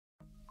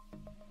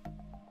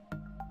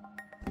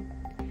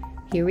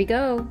Here we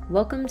go.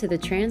 Welcome to the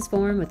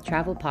Transform with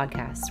Travel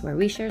podcast, where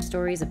we share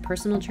stories of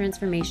personal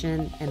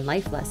transformation and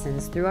life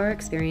lessons through our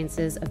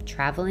experiences of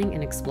traveling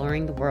and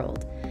exploring the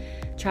world.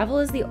 Travel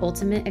is the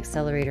ultimate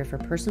accelerator for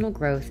personal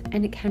growth,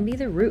 and it can be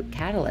the root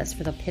catalyst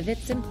for the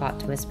pivots and plot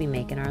twists we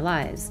make in our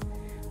lives.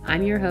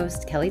 I'm your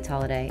host, Kelly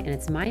Tolliday, and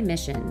it's my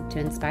mission to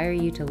inspire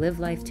you to live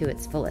life to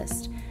its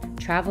fullest,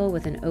 travel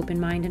with an open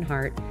mind and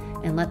heart,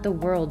 and let the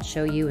world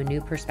show you a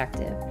new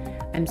perspective.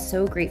 I'm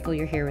so grateful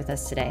you're here with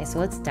us today, so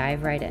let's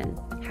dive right in.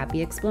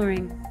 Happy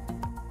exploring.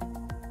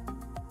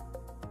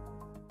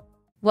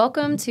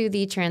 Welcome to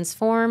the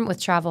Transform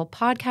with Travel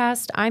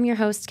podcast. I'm your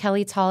host,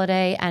 Kelly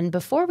Tolliday, and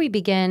before we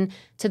begin,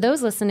 to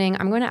those listening,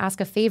 I'm going to ask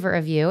a favor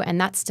of you,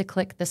 and that's to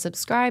click the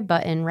subscribe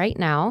button right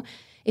now.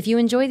 If you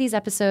enjoy these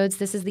episodes,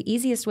 this is the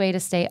easiest way to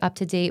stay up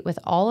to date with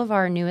all of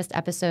our newest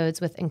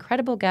episodes with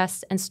incredible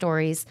guests and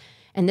stories,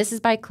 and this is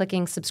by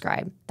clicking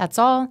subscribe. That's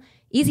all.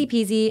 Easy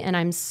peasy, and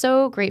I'm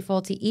so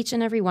grateful to each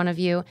and every one of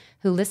you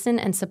who listen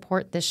and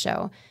support this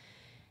show.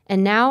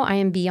 And now I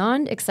am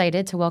beyond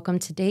excited to welcome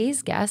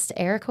today's guest,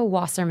 Erika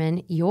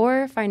Wasserman,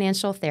 your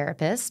financial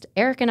therapist.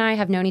 Eric and I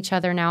have known each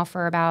other now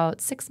for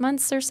about 6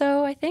 months or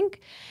so, I think.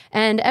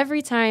 And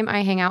every time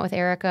I hang out with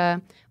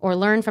Erika or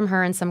learn from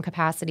her in some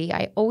capacity,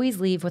 I always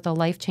leave with a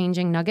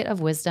life-changing nugget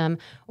of wisdom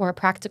or a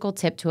practical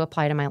tip to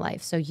apply to my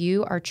life. So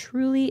you are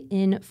truly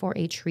in for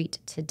a treat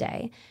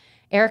today.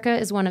 Erika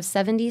is one of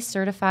 70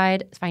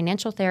 certified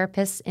financial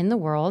therapists in the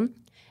world,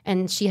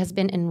 and she has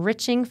been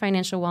enriching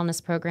financial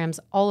wellness programs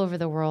all over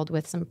the world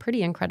with some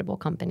pretty incredible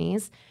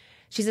companies.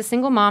 She's a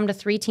single mom to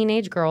 3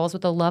 teenage girls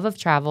with a love of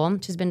travel.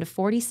 She's been to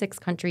 46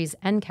 countries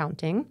and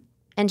counting.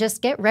 And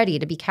just get ready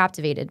to be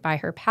captivated by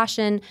her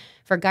passion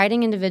for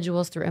guiding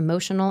individuals through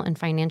emotional and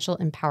financial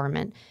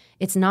empowerment.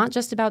 It's not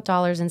just about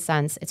dollars and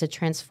cents. It's a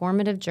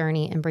transformative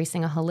journey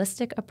embracing a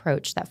holistic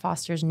approach that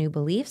fosters new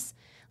beliefs,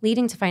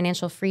 leading to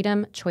financial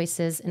freedom,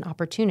 choices, and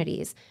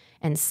opportunities.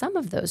 And some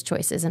of those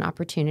choices and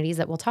opportunities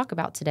that we'll talk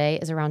about today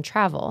is around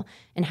travel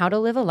and how to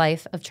live a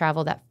life of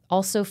travel that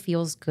also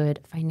feels good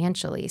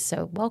financially.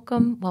 So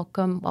welcome,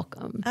 welcome,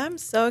 welcome. I'm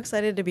so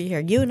excited to be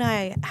here. You and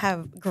I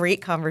have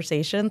great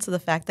conversations. So the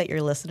fact that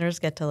your listeners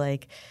get to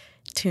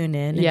tune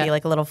in and be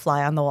like a little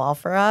fly on the wall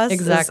for us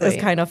is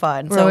kind of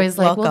fun. We're always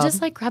like, we'll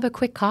just grab a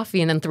quick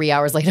coffee, and then 3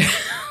 hours later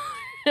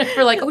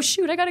we're like, oh,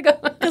 shoot, I got to go.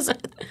 Because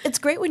it's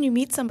great when you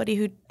meet somebody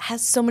who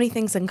has so many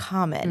things in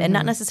common, and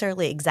not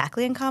necessarily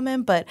exactly in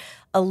common, but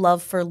a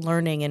love for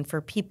learning and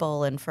for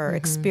people and for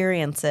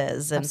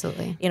experiences. And,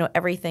 absolutely.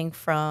 Everything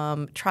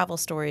from travel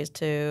stories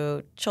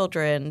to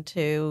children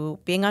to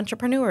being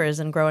entrepreneurs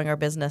and growing our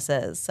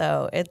businesses.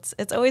 So it's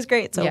always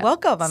great. So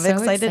welcome. I'm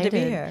excited to be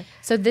here.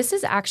 So this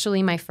is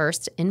actually my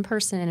first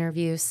in-person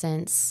interview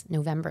since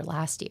November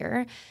last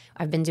year.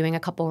 I've been doing a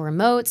couple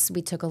remotes.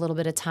 We took a little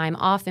bit of time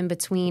off in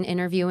between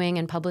interviewing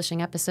and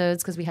publishing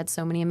episodes because we had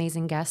so many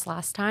amazing guests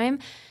last time.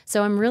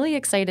 So I'm really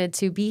excited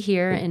to be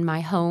here in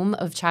my home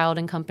of Child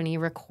and Company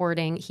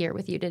recording here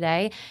with you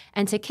today.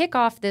 And to kick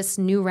off this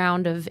new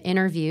round of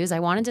interviews, I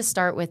wanted to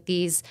start with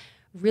these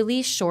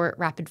really short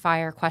rapid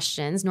fire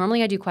questions.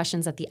 Normally I do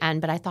questions at the end,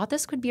 but I thought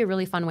this could be a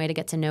really fun way to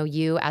get to know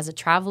you as a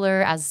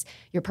traveler, as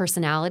your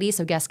personality,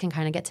 so guests can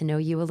kind of get to know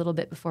you a little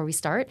bit before we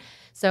start.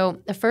 So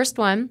the first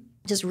one,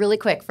 just really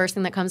quick, first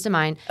thing that comes to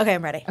mind. Okay,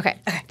 I'm ready. Okay.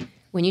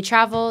 When you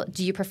travel,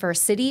 do you prefer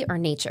city or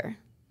nature?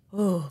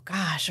 Oh,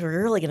 gosh,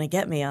 we're really going to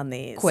get me on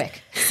these.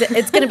 Quick.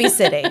 It's going to be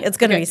city. It's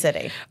going to be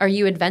city. Are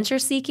you adventure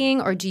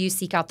seeking or do you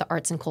seek out the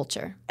arts and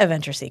culture?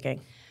 Adventure seeking.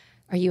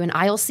 Are you an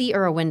aisle seat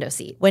or a window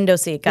seat? Window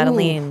seat. Got to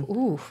lean.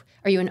 Ooh.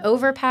 Are you an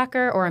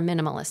overpacker or a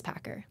minimalist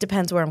packer?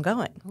 Depends where I'm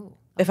going. Ooh.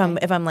 Okay.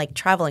 If I'm like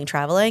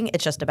traveling,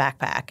 it's just a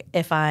backpack.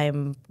 If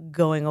I'm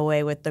going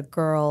away with the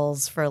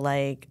girls for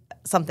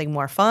something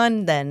more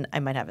fun, then I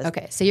might have a...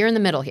 Okay, so you're in the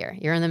middle here.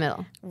 You're in the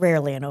middle.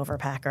 Rarely an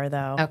overpacker,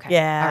 though. Okay.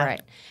 Yeah. All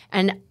right.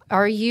 And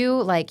are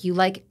you you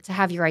like to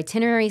have your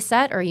itinerary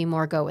set, or are you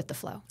more go with the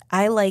flow?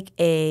 I like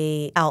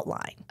a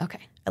outline. Okay.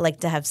 I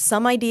like to have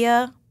some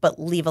idea, but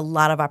leave a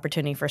lot of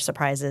opportunity for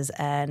surprises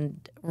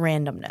and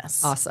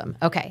randomness. Awesome.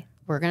 Okay.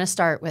 We're gonna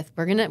start with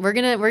we're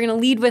gonna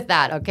lead with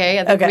that. Okay.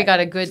 I think we got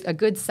a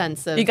good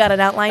sense of. You got an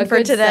outline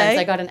for today?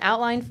 I got an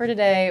outline for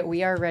today.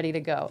 We are ready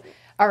to go.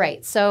 All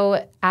right.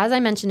 So as I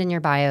mentioned in your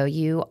bio,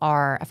 you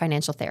are a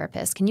financial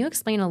therapist. Can you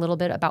explain a little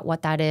bit about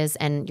what that is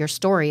and your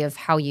story of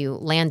how you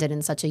landed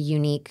in such a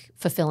unique,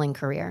 fulfilling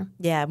career?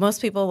 Yeah.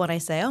 Most people, when I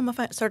say, I'm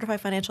a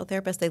certified financial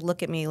therapist, they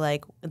look at me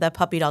like that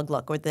puppy dog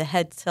look where the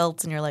head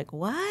tilts and you're like,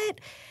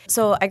 what?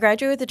 So I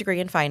graduated with a degree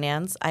in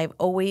finance. I've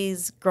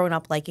always grown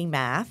up liking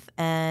math,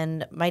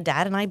 and my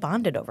dad and I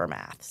bonded over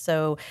math.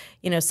 So,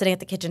 sitting at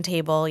the kitchen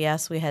table,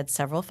 yes, we had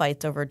several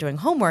fights over doing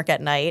homework at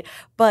night,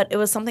 but it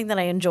was something that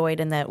I enjoyed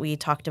and that we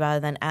talked about.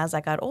 And then as I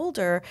got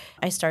older,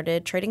 I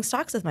started trading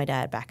stocks with my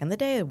dad. Back in the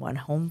day, one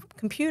home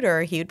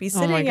computer, he would be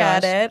sitting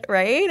at it,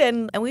 right?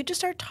 And we'd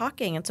just start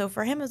talking. And so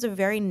for him, it was a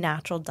very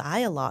natural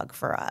dialogue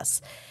for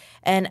us.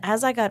 And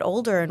as I got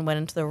older and went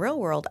into the real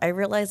world, I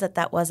realized that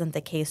that wasn't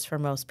the case for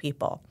most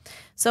people.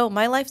 So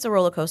my life's a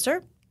roller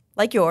coaster.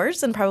 like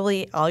yours and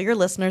probably all your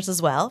listeners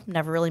as well.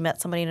 Never really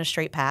met somebody in a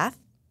straight path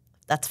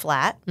that's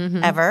flat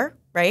ever,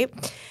 right?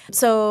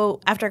 So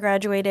after I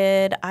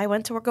graduated, I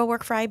went to go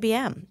work for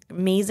IBM.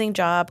 Amazing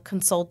job,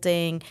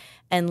 consulting,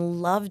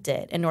 and loved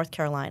it in North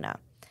Carolina.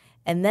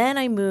 And then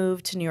I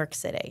moved to New York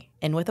City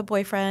and with a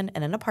boyfriend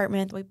and an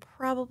apartment we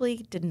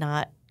probably did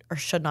not or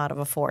should not have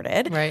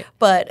afforded. Right.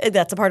 But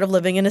that's a part of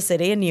living in a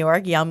city in New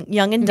York, young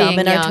and dumb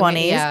in our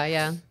 20s.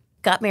 Yeah.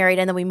 Got married,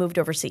 and then we moved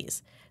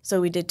overseas.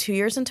 So we did 2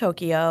 years in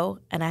Tokyo,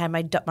 and I had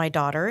my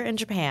daughter in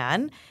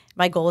Japan.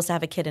 My goal was to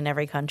have a kid in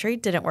every country.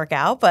 Didn't work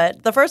out,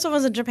 but the first one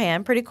was in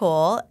Japan. Pretty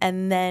cool.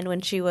 And then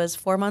when she was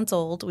 4 months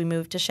old, we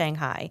moved to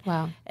Shanghai.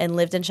 Wow. And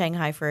lived in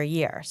Shanghai for a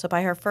year. So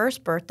by her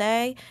first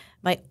birthday,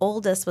 my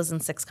oldest was in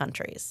 6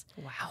 countries.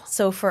 Wow.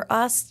 So for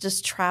us,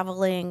 just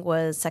traveling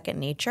was second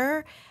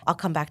nature. I'll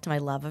come back to my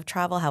love of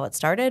travel, how it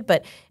started.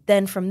 But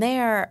then from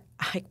there,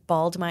 I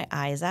bawled my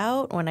eyes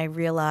out when I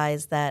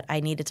realized that I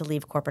needed to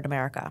leave corporate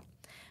America.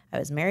 I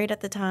was married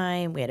at the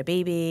time. We had a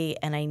baby.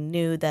 And I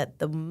knew that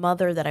the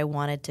mother that I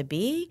wanted to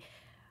be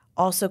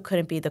also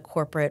couldn't be the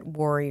corporate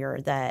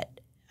warrior that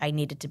I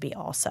needed to be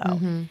also.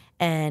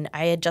 And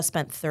I had just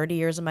spent 30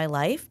 years of my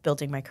life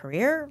building my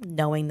career,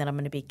 knowing that I'm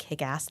going to be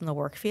kick-ass in the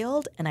work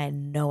field, and I had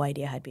no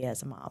idea how I'd be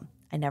as a mom.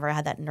 I never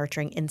had that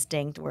nurturing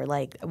instinct where,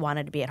 like, I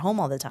wanted to be at home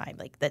all the time.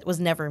 Like, that was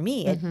never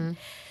me.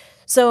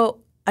 So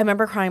I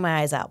remember crying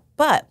my eyes out.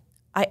 But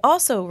I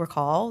also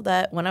recall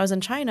that when I was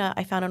in China,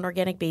 I found an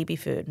organic baby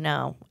food.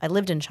 Now, I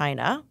lived in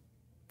China.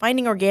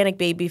 Finding organic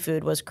baby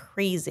food was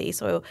crazy.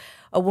 So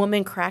a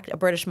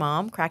British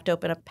mom cracked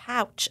open a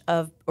pouch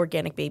of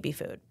organic baby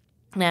food.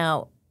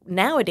 Now,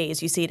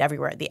 nowadays you see it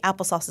everywhere. The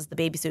applesauce is the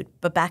baby food.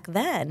 But back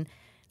then,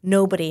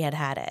 nobody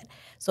had it.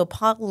 So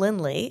Paul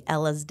Lindley,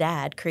 Ella's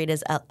dad,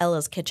 created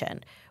Ella's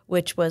Kitchen,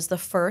 which was the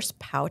first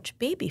pouch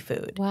baby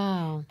food.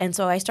 Wow. And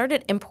so I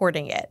started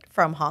importing it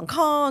from Hong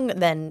Kong.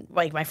 Then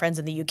like my friends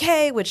in the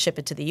UK would ship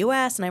it to the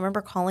US. And I remember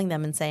calling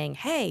them and saying,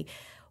 hey,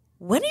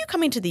 when are you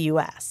coming to the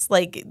U.S.?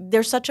 Like,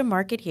 there's such a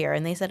market here.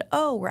 And they said,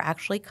 oh, we're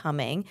actually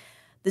coming.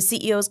 The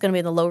CEO is going to be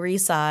in the Lower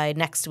East Side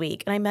next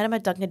week. And I met him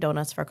at Dunkin'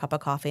 Donuts for a cup of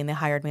coffee, and they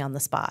hired me on the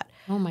spot.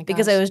 Oh, my gosh.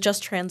 Because I was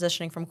just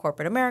transitioning from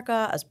corporate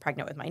America. I was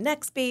pregnant with my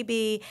next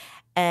baby.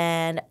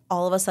 And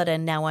all of a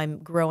sudden, now I'm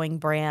growing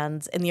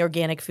brands in the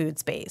organic food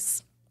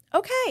space.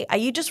 Okay.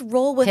 You just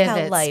roll with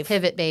how life.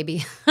 Pivot,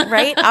 baby.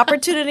 Right?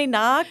 Opportunity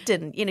knocked,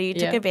 and, you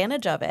took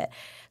advantage of it.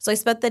 So I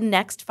spent the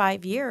next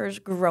 5 years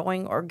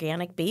growing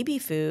organic baby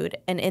food.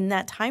 And in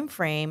that time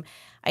frame,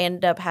 I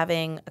ended up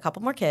having a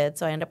couple more kids.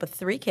 So I ended up with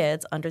 3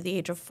 kids under the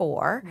age of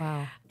 4.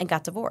 Wow. And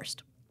got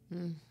divorced.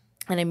 And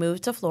I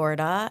moved to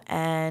Florida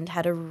and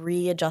had to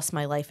readjust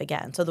my life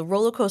again. So the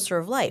roller coaster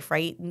of life,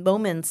 right?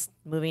 Moments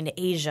moving to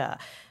Asia.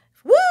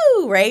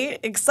 Woo, right?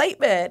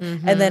 Excitement.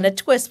 And then a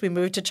twist, we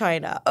moved to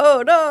China.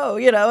 Oh, no,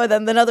 and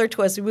then another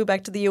twist, we moved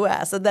back to the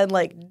U.S. And then,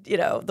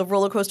 the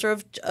roller coaster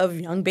of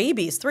young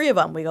babies, 3 of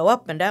them. We go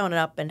up and down and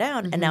up and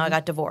down. And now I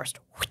got divorced.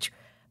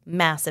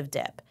 Massive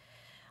dip.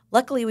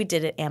 Luckily, we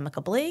did it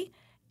amicably,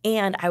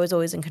 and I was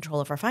always in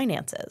control of our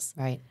finances.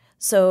 Right.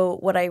 So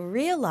what I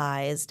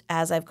realized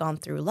as I've gone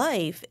through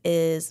life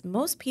is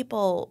most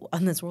people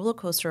on this roller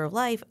coaster of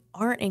life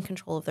aren't in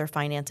control of their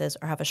finances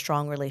or have a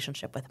strong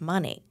relationship with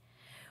money.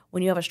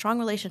 When you have a strong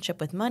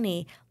relationship with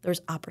money, there's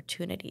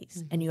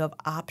opportunities and you have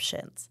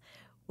options.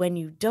 When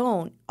you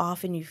don't,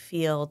 often you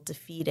feel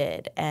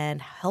defeated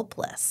and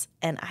helpless.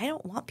 And I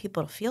don't want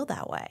people to feel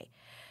that way.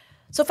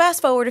 So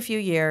fast forward a few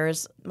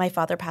years, my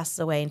father passes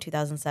away in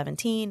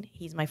 2017.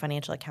 He's my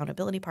financial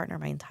accountability partner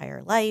my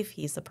entire life.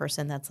 He's the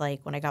person that's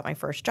like, when I got my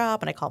first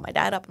job and I called my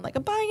dad up, I'm like,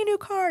 I'm buying a new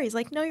car. He's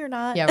like, no, you're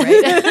not. Yeah,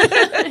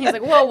 right. He's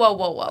like,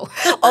 whoa.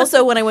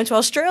 Also, when I went to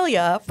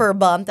Australia for a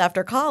month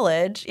after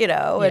college, and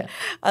I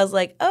was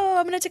like, oh,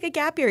 I'm going to take a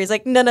gap year. He's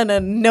like, no,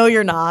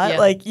 you're not. Yeah.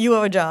 Like, you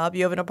have a job,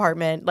 you have an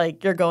apartment,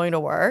 like, you're going to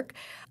work.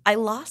 I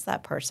lost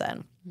that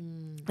person.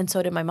 And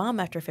so did my mom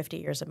after 50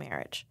 years of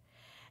marriage.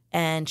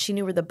 And she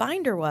knew where the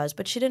binder was,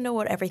 but she didn't know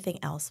what everything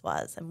else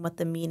was and what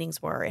the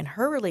meanings were. And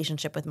her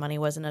relationship with money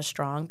wasn't as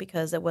strong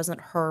because it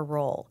wasn't her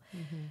role.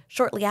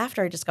 Shortly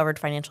after, I discovered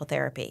financial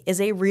therapy is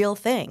a real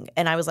thing.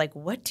 And I was like,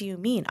 what do you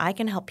mean? I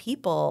can help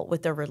people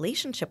with their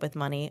relationship with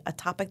money, a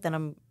topic that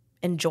I'm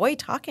enjoy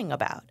talking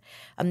about.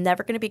 I'm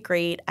never going to be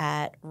great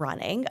at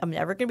running. I'm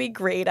never going to be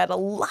great at a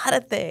lot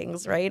of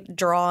things, right?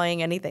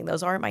 Drawing, anything.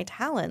 Those aren't my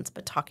talents,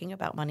 but talking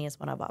about money is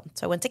one of them.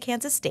 So I went to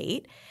Kansas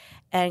State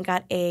and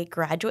got a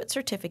graduate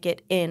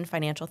certificate in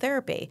financial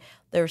therapy.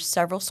 There's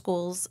several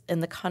schools in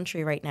the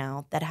country right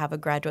now that have a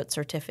graduate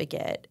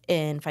certificate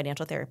in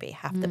financial therapy.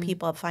 Half the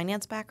people have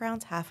finance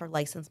backgrounds, half are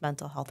licensed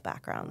mental health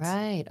backgrounds.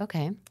 Right,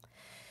 okay.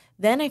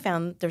 Then I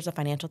found there's a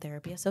financial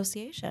therapy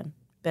association.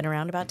 Been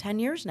around about 10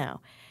 years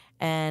now.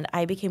 And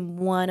I became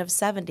one of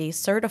 70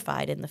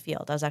 certified in the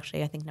field. I was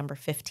actually, I think, number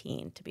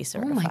 15 to be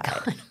certified. Oh, my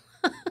God.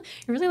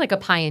 You're really like a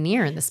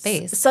pioneer in the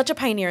space. Such a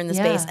pioneer in the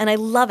space. And I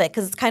love it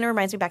because it kind of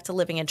reminds me back to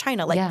living in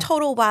China, like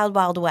total wild,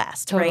 wild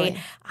west, right?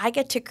 I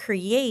get to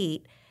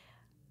create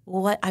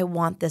what I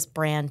want this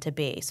brand to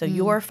be. So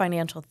your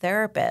financial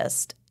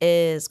therapist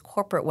is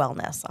corporate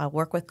wellness. I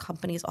work with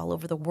companies all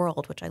over the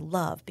world, which I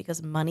love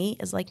because money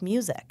is like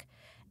music.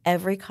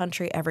 Every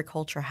country, every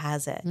culture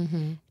has it,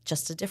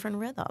 just a different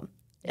rhythm.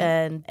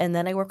 And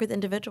then I work with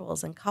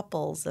individuals and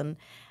couples, and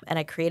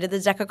I created the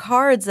deck of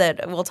cards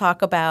that we'll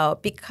talk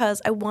about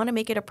because I want to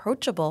make it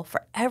approachable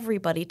for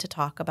everybody to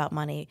talk about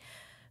money.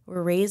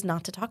 We're raised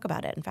not to talk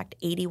about it. In fact,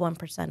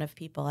 81% of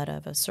people out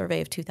of a survey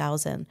of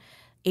 2,000,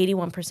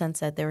 81%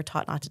 said they were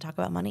taught not to talk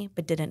about money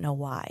but didn't know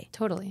why.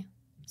 Totally.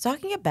 So I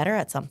can get better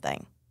at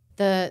something.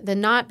 The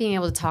not being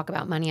able to talk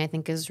about money, I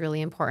think, is really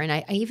important.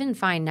 I even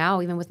find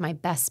now, even with my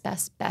best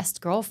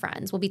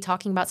girlfriends, we'll be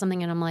talking about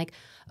something and I'm like,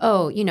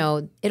 oh,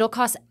 it'll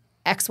cost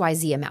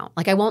XYZ amount.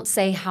 Like I won't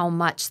say how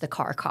much the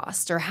car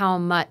cost or how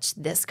much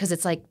this, because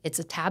it's like it's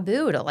a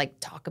taboo to like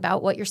talk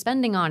about what you're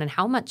spending on and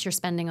how much you're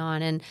spending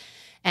on,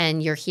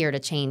 and you're here to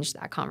change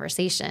that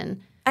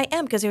conversation. I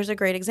am, because here's a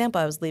great example.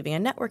 I was leaving a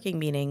networking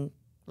meeting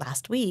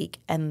last week,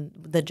 and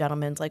the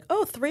gentleman's like,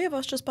 oh, 3 of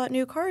us just bought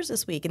new cars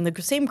this week in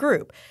the same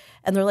group.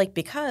 And they're like,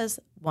 because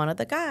one of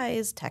the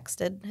guys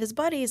texted his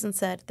buddies and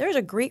said, there's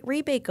a great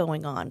rebate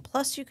going on.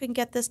 Plus you can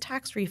get this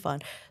tax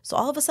refund. So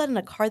all of a sudden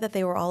a car that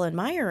they were all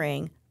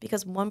admiring,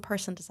 because one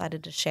person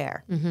decided to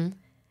share.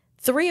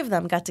 3 of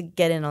them got to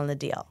get in on the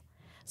deal.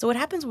 So what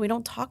happens when we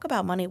don't talk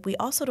about money, we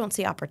also don't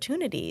see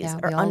opportunities. Yeah,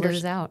 we all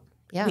lose out.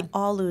 Yeah. We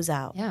all lose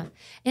out. Yeah.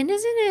 And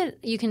isn't it,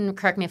 you can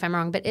correct me if I'm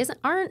wrong, but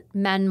aren't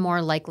men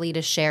more likely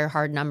to share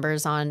hard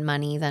numbers on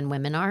money than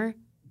women are?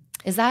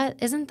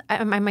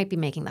 I might be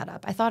making that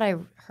up. I thought I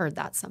heard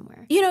that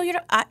somewhere.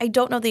 I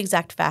don't know the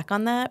exact fact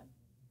on that,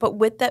 but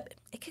with that,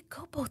 it could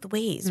go both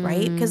ways,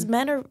 right? Because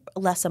men are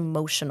less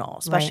emotional,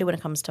 especially when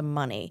it comes to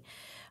money.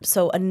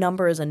 So a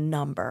number is a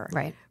number,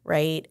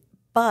 right?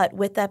 But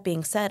with that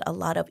being said, a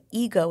lot of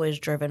ego is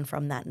driven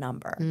from that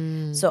number.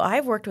 So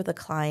I've worked with a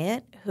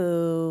client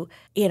who,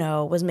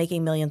 was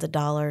making millions of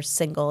dollars,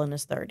 single in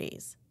his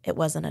 30s. It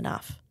wasn't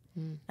enough.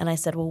 And I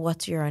said, well,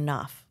 what's your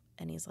enough?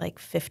 And he's like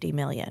 50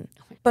 million.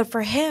 But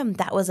for him,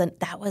 that was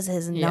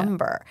his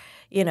number.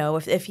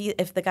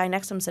 If the guy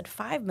next to him said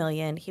 5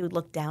 million, he would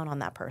look down on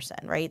that person,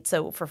 right?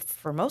 So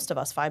for most of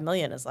us, 5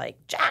 million is like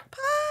jackpot.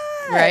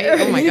 Right?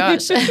 Oh my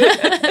gosh.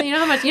 You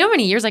know how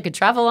many years I could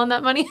travel on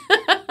that money?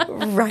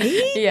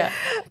 Right? Yeah.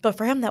 But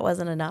for him, that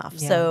wasn't enough.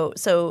 Yeah.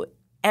 So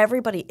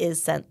everybody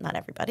is not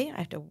everybody. I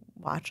have to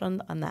watch on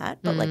that.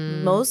 But like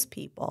most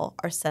people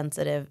are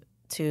sensitive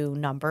to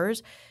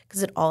numbers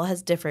because it all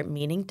has different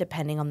meaning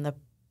depending on the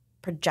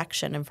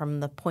projection and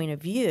from the point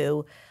of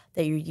view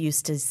that you're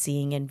used to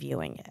seeing and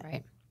viewing it.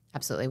 Right.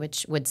 Absolutely,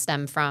 which would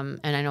stem from,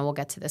 and I know we'll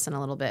get to this in a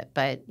little bit,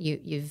 but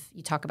you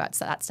talk about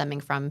that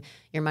stemming from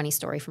your money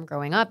story from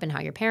growing up and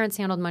how your parents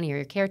handled money or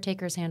your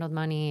caretakers handled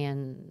money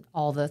and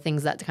all the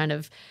things that kind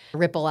of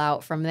ripple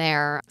out from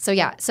there.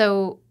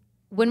 So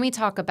when we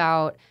talk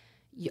about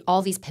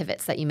all these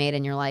pivots that you made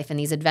in your life and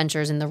these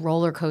adventures in the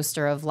roller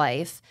coaster of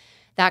life,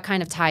 that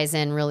kind of ties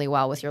in really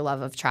well with your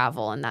love of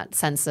travel and that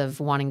sense of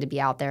wanting to be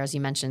out there. As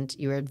you mentioned,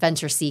 you were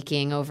adventure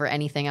seeking over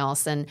anything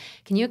else. And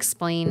can you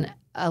explain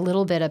a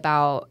little bit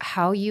about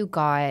how you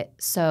got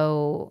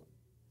so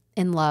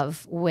in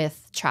love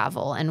with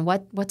travel and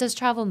what does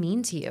travel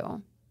mean to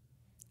you?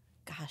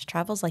 Gosh,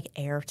 travel's like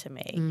air to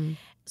me.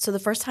 So the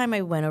first time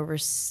I went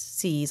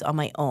overseas on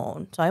my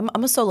own, so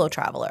I'm a solo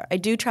traveler. I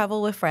do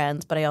travel with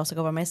friends, but I also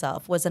go by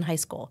myself, was in high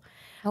school.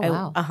 Oh,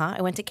 wow.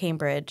 I went to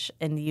Cambridge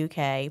in the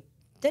UK.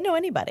 Didn't know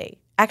anybody.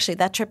 Actually,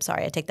 that trip,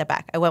 I take that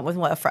back. I went with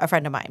a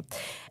friend of mine.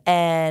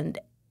 And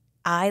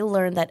I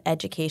learned that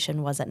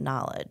education wasn't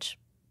knowledge.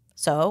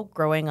 So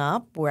growing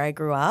up, where I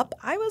grew up,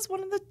 I was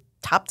one of the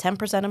top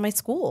 10% of my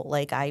school.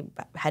 Like I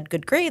had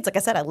good grades. Like I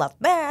said, I loved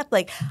math.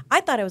 Like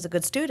I thought I was a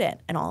good student.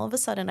 And all of a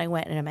sudden I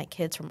went and I met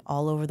kids from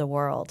all over the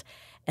world.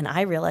 And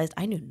I realized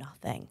I knew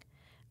nothing.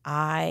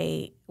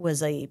 I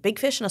was a big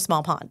fish in a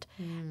small pond.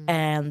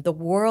 And the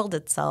world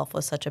itself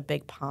was such a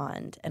big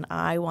pond. And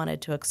I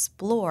wanted to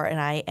explore. And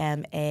I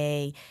am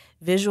a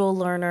visual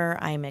learner.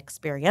 I'm an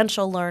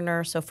experiential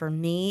learner. So for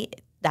me,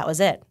 that was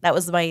it. That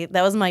was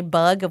my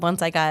bug. And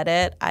once I got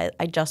it,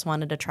 I just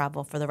wanted to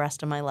travel for the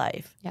rest of my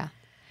life. Yeah.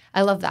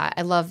 I love that.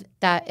 I love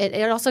that.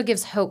 It also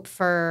gives hope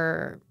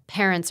for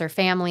parents or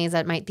families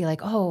that might be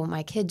like, oh,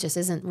 my kid just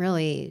isn't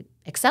really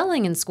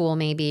excelling in school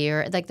maybe,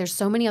 or like there's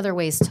so many other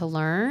ways to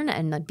learn,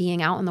 and that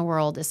being out in the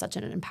world is such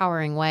an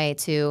empowering way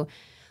to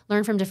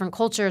learn from different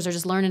cultures or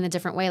just learn in a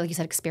different way. Like you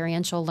said,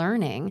 experiential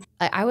learning.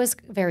 I was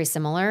very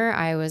similar.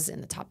 I was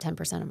in the top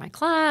 10% of my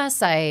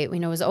class.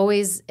 Was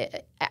always,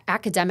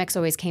 academics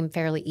always came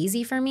fairly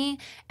easy for me.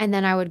 And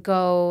then I would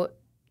go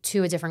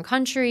to a different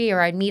country, or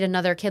I'd meet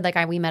another kid.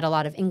 We met a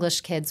lot of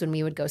English kids when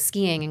we would go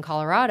skiing in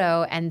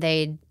Colorado, and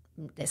they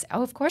say,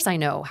 oh, of course I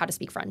know how to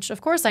speak French.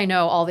 Of course I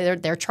know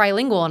they're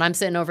trilingual, and I'm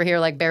sitting over here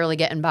like barely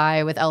getting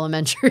by with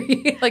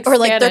elementary or Spanish.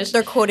 Like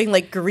they're quoting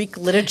like Greek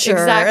literature.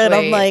 Exactly. And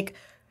I'm like,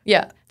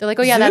 Yeah. They're like,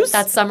 oh, yeah, Zeus?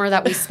 that summer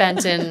that we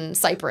spent in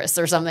Cyprus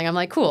or something. I'm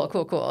like, cool.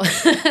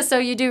 So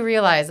you do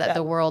realize that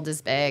the world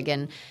is big,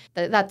 and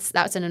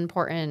that's an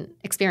important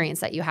experience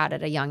that you had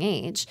at a young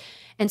age.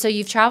 And so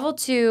you've traveled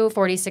to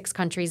 46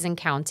 countries and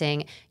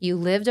counting. You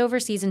lived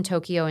overseas in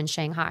Tokyo and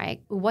Shanghai.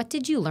 What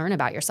did you learn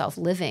about yourself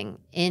living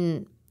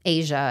in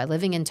Asia,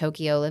 living in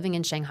Tokyo, living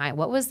in Shanghai?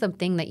 What was the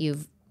thing that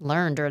you've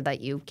learned or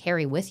that you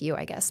carry with you,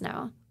 I guess,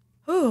 now?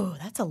 Ooh,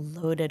 that's a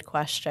loaded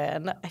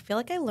question. I feel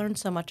like I learned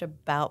so much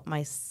about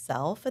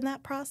myself in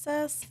that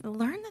process. I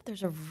learned that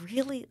there's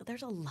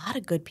a lot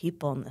of good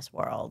people in this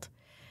world.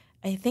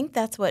 I think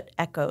that's what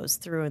echoes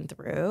through and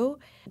through.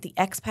 The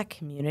expat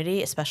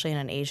community, especially in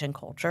an Asian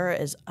culture,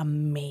 is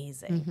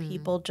amazing.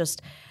 People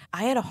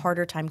I had a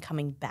harder time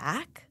coming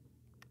back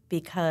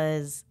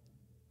because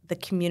the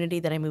community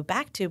that I moved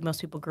back to,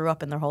 most people grew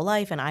up in their whole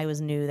life, and I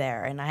was new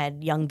there, and I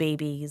had young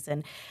babies.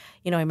 And,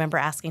 I remember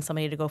asking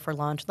somebody to go for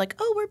lunch, like,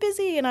 oh, we're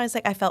busy. And I was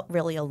like, I felt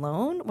really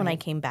alone when I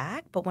came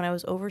back. But when I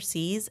was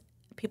overseas,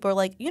 people are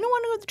like, you don't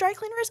want to go to the dry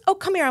cleaners? Oh,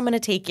 come here, I'm going to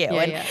take you.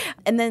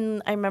 And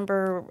then I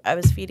remember I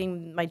was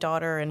feeding my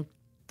daughter, and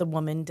the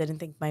woman didn't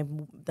think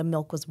the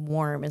milk was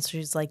warm. And so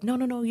she's like,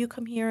 no, you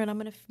come here, and I'm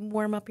going to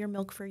warm up your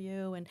milk for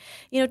you. And,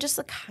 just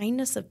the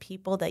kindness of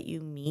people that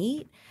you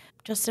meet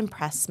just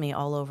impressed me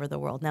all over the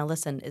world. Now,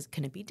 listen,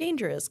 can it be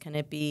dangerous? Can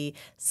it be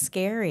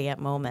scary at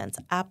moments?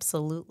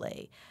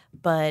 Absolutely.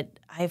 But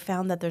I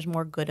found that there's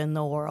more good in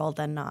the world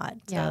than not.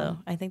 So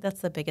I think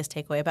that's the biggest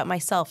takeaway about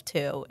myself,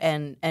 too,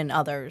 and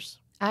others.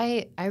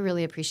 I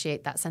really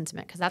appreciate that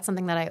sentiment, because that's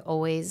something that I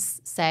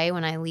always say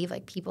when I leave.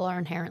 Like, people are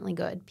inherently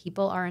good.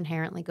 People are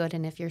inherently good.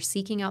 And if you're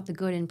seeking out the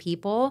good in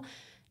people,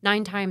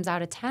 9 times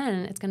out of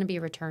 10, it's going to be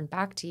returned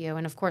back to you.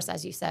 And of course,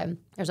 as you said,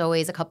 there's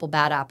always a couple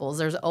bad apples.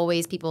 There's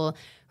always people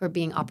who are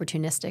being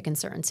opportunistic in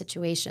certain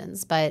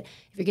situations. But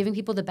if you're giving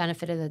people the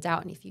benefit of the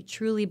doubt, and if you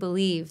truly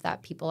believe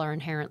that people are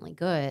inherently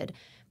good,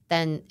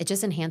 then it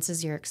just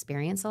enhances your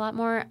experience a lot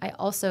more. I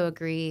also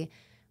agree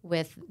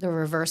with the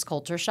reverse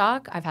culture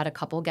shock. I've had a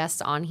couple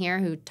guests on here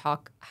who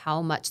talk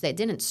how much they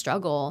didn't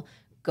struggle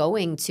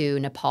going to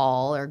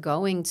Nepal or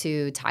going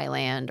to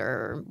Thailand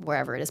or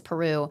wherever it is,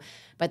 Peru,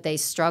 but they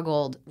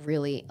struggled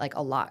really like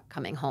a lot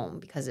coming home,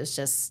 because it's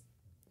just,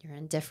 you're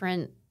in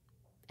different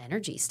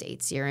energy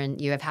states.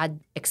 You have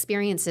had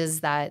experiences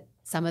that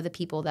some of the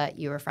people that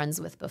you were friends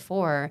with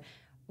before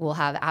will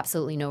have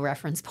absolutely no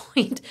reference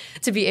point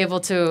to be able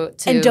to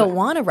and don't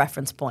want a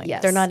reference point.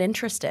 Yes. They're not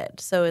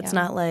interested. So it's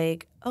not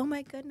like, oh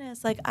my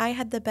goodness, like I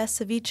had the best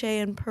ceviche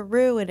in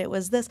Peru and it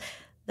was this.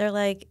 They're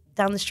like,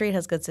 down the street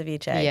has good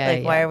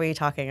ceviche. Why are we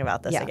talking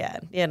about this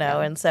again?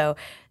 And so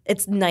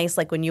it's nice,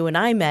 like when you and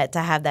I met, to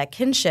have that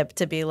kinship,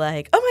 to be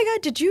like, oh my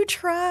God, did you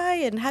try?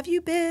 And have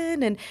you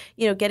been? And,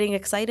 getting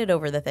excited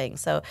over the thing.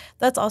 So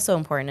that's also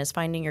important, is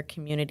finding your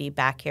community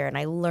back here. And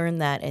I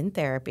learned that in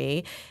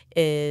therapy,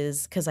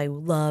 is because I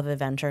love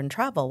adventure and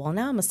travel. Well,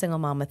 now I'm a single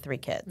mom with 3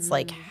 kids.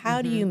 Like,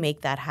 how do you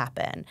make that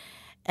happen?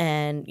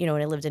 And,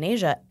 when I lived in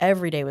Asia,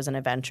 every day was an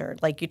adventure.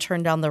 Like, you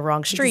turn down the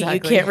wrong street, you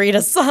can't read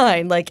a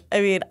sign. Like,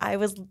 I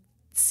was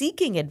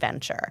seeking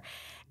adventure.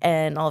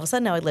 And all of a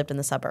sudden now I lived in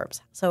the suburbs.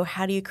 So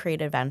how do you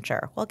create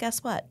adventure? Well,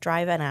 guess what?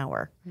 Drive an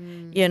hour.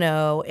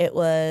 It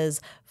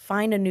was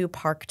find a new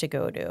park to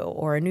go to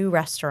or a new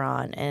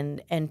restaurant,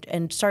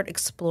 and start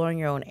exploring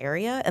your own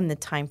area in the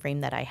time frame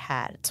that I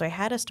had. So I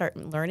had to start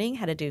learning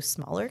how to do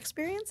smaller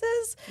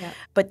experiences,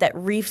 but that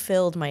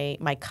refilled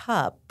my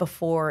cup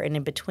before and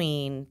in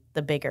between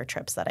the bigger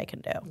trips that I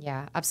can do.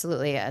 Yeah,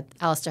 absolutely.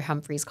 Alistair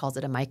Humphreys calls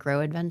it a micro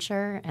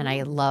adventure. And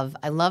I love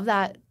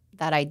that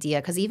idea,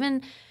 because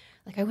even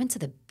like I went to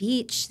the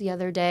beach the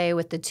other day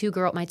with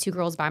my 2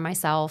 girls by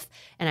myself,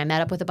 and I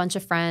met up with a bunch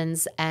of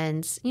friends.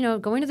 And,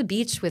 going to the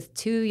beach with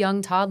 2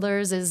 young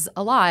toddlers is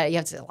a lot. You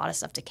have a lot of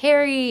stuff to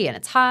carry, and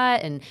it's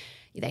hot, and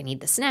they need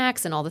the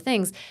snacks and all the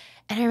things.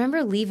 And I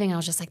remember leaving, and I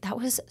was just like, that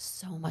was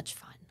so much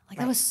fun.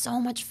 That was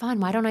so much fun.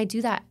 Why don't I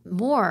do that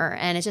more?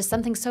 And it's just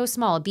something so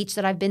small, a beach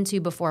that I've been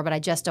to before, but I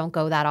just don't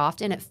go that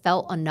often. It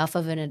felt enough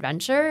of an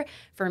adventure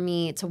for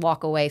me to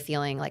walk away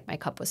feeling like my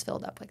cup was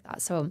filled up like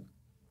that. So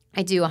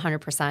I do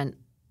 100%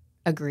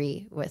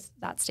 agree with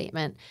that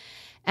statement.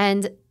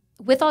 And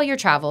with all your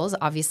travels,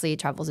 obviously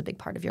travel is a big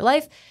part of your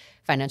life.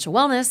 Financial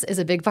wellness is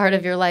a big part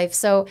of your life.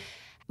 So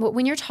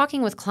when you're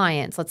talking with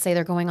clients, let's say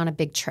they're going on a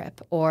big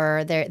trip,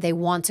 or they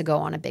want to go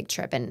on a big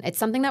trip, and it's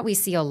something that we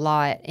see a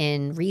lot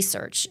in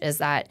research, is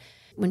that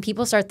when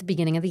people start at the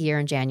beginning of the year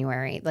in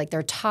January, like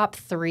their top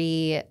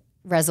 3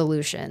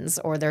 resolutions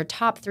or their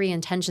top 3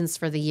 intentions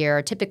for the year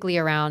are typically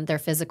around their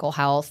physical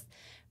health,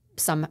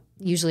 some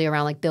usually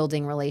around like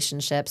building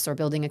relationships or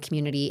building a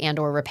community and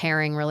or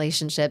repairing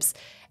relationships.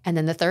 And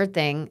then the third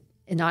thing,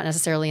 not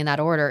necessarily in that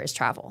order, is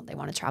travel. They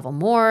want to travel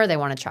more. They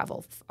want to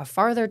travel a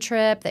farther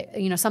trip,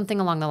 something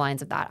along the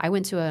lines of that. I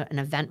went to an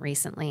event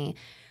recently.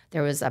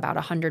 There was about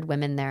 100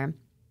 women there,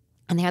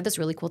 and they had this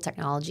really cool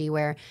technology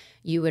where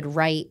you would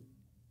write,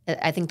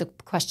 I think the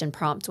question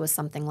prompt was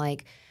something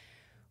like,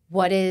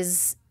 what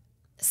is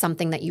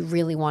something that you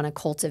really want to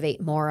cultivate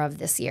more of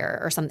this year,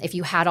 or something. If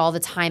you had all the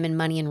time and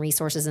money and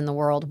resources in the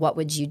world, what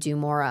would you do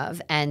more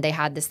of? And they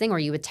had this thing where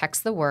you would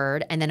text the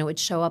word and then it would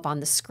show up on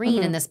the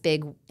screen in this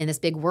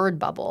big word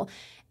bubble.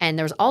 And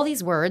there was all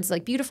these words,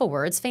 like beautiful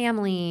words,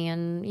 family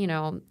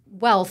and,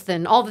 wealth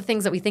and all the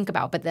things that we think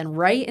about. But then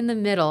right in the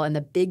middle and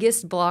the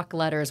biggest block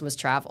letters was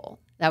travel.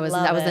 That was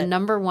the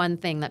number one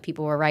thing that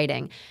people were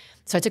writing.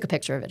 So I took a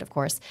picture of it, of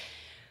course.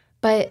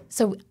 But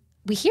so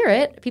we hear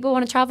it. People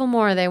want to travel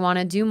more. They want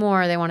to do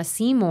more. They want to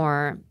see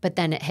more. But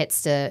then it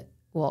hits to,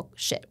 well,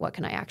 shit, what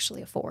can I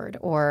actually afford?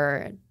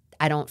 Or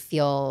I don't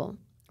feel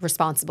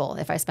responsible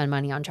if I spend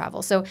money on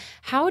travel. So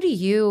how do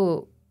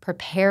you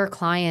prepare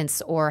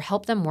clients or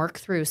help them work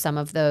through some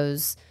of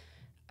those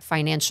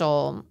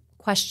financial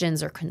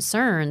questions or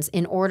concerns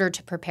in order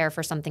to prepare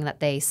for something that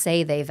they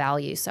say they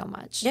value so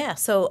much? Yeah.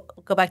 So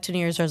go back to New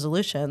Year's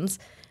resolutions.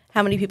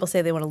 How many people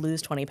say they want to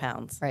lose 20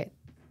 pounds? Right.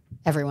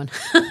 Everyone.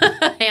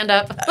 Hand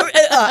up.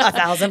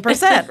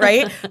 1,000%,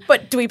 right?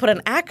 But do we put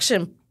an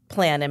action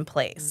plan in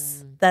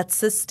place that's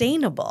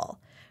sustainable,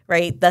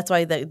 right? That's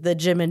why the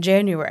gym in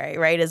January,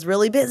 right, is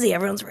really busy.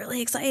 Everyone's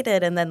really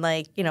excited. And then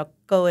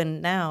go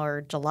in now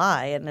or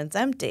July and it's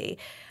empty.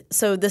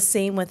 So the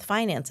same with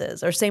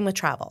finances or same with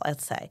travel,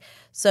 let's say.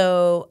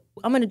 So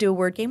I'm going to do a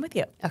word game with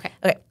you. Okay.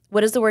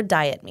 What does the word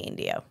diet mean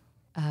to you?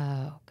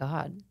 Oh,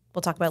 God.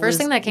 We'll talk about First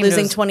thing that came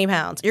losing 20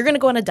 pounds. You're going to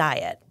go on a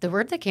diet. The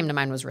word that came to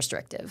mind was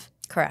restrictive.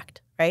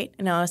 Correct, right?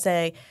 And I'll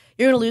say,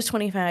 you're going to lose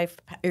 25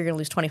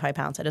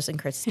 pounds. I just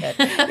increased it.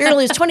 You're going to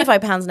lose 25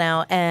 pounds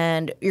now,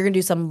 and you're going to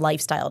do some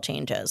lifestyle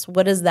changes.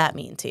 What does that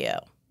mean to you?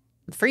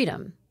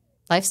 Freedom.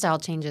 Lifestyle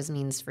changes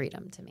means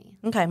freedom to me.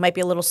 Okay, might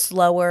be a little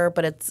slower,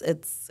 but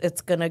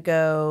it's going to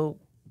go.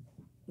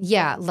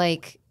 Yeah,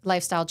 like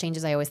lifestyle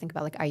changes, I always think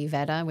about like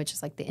Ayurveda, which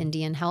is like the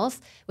Indian health,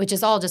 which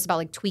is all just about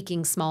like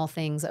tweaking small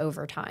things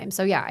over time.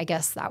 So yeah, I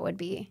guess that would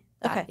be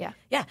that. Okay.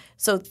 Yeah.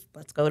 So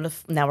let's go to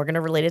now we're going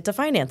to relate it to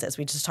finances.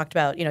 We just talked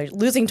about,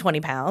 losing 20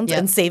 pounds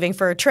and saving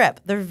for a trip.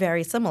 They're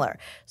very similar.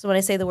 So when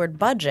I say the word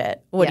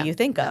budget, what do you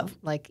think of?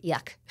 Like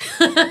yuck.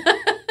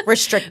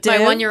 Restrictive. My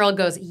 1-year-old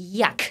goes,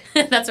 yuck.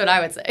 That's what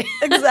I would say.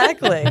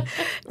 Exactly.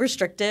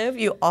 Restrictive.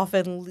 You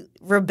often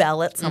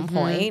rebel at some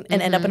point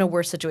and end up in a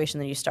worse situation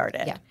than you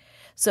started. Yeah.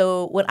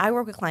 So what I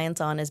work with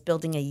clients on is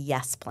building a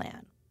yes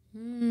plan.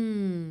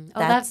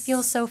 That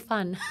feels so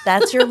fun.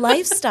 That's your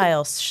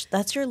lifestyle.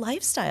 That's your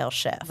lifestyle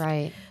shift.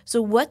 Right.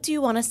 So what do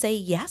you want to say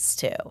yes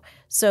to?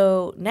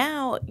 So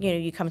now,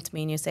 you come to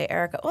me and you say,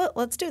 Erika, well,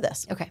 let's do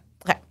this. Okay.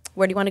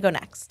 Where do you want to go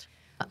next?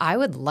 I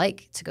would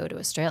like to go to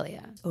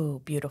Australia. Oh,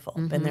 beautiful.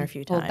 Been there a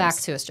few times. Well, back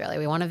to Australia.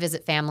 We want to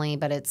visit family,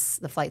 but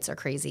the flights are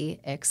crazy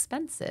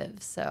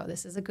expensive. So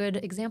this is a good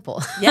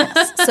example.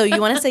 Yes. So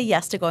you want to say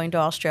yes to going to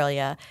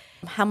Australia.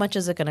 How much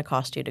is it going to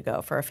cost you to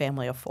go for a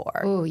family of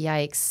 4? Oh,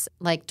 yikes.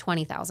 Like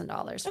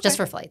 $20,000 just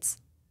for flights.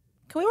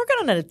 Can we work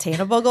on an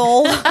attainable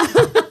goal?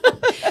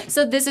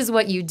 So this is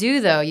what you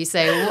do, though. You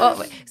say,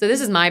 whoa. So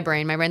this is my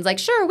brain. My brain's like,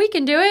 sure, we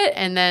can do it.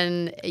 And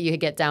then you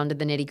get down to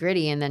the nitty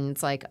gritty. And then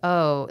it's like,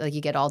 oh, like you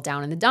get all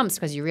down in the dumps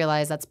because you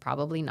realize that's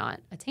probably not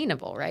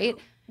attainable, right?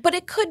 But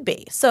it could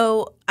be.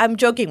 So I'm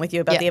joking with you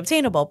about the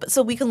obtainable. But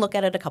so we can look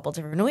at it a couple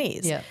different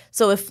ways. Yeah.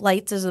 So if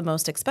flights is the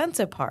most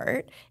expensive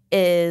part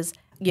is,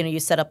 you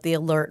set up the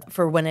alert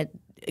for when it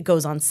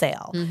goes on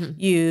sale.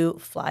 You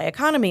fly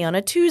economy on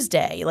a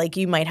Tuesday. Like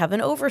you might have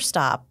an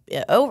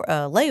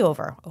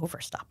layover.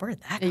 Overstop. Where did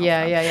that come from?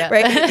 Yeah.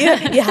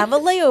 Right? You have a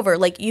layover.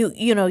 Like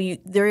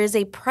there is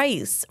a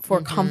price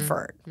for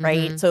comfort,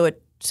 right? So the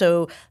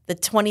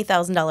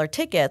 $20,000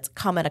 tickets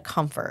come at a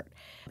comfort.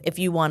 If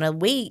you want to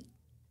wait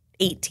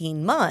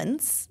 18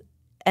 months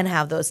and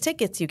have those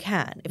tickets, you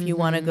can. If you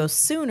want to go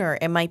sooner,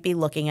 it might be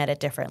looking at it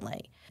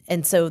differently.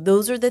 And so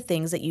those are the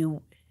things that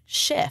you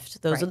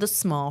shift. Those are the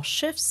small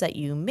shifts that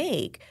you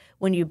make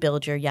when you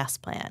build your yes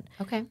plan.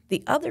 Okay.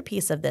 The other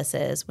piece of this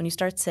is when you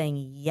start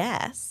saying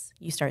yes,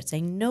 you start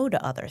saying no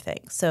to other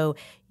things. So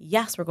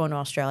yes, we're going to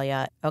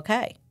Australia.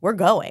 Okay, we're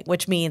going,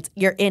 which means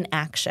you're in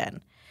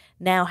action.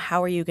 Now,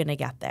 how are you going to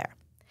get there?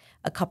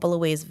 A couple of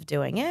ways of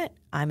doing it.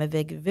 I'm a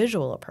big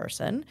visual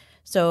person.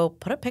 So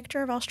put a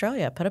picture of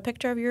Australia. Put a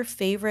picture of your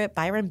favorite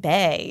Byron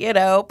Bay.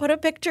 Put a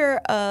picture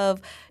of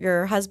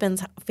your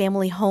husband's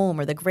family home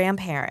or the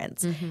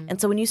grandparents. And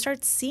so when you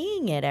start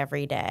seeing it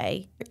every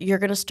day, you're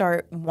going to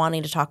start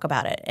wanting to talk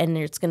about it. And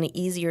it's going to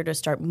be easier to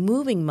start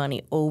moving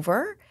money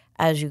over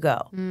as you go.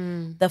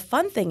 The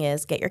fun thing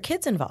is get your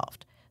kids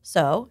involved.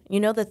 So,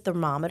 the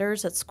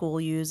thermometers that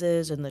school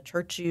uses and the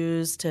church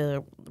use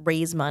to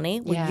raise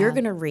money, you're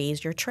going to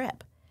raise your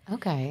trip.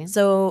 Okay.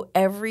 So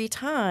every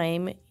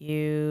time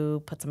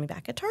you put something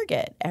back at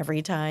Target,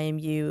 every time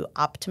you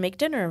opt to make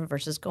dinner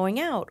versus going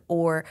out,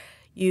 or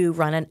you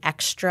run an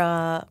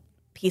extra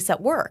piece at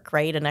work,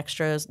 right? An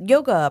extra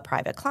yoga,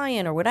 private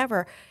client or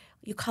whatever,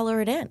 you color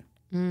it in.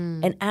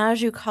 And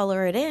as you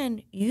color it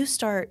in, you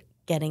start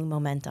getting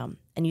momentum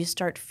and you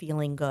start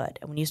feeling good.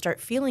 And when you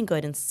start feeling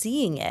good and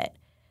seeing it,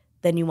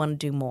 then you want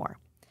to do more.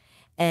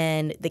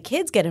 and the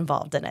kids get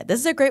involved in it. This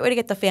is a great way to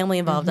get the family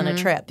involved in a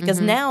trip because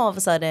now all of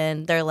a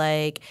sudden they're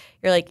like,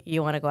 you're like,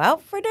 you want to go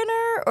out for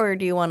dinner or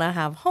do you want to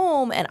have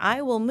home? And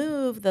I will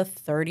move the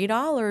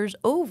 $30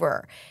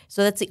 over.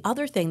 So that's the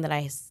other thing that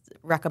I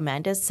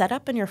recommend is set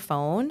up in your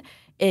phone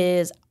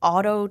is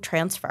auto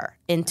transfer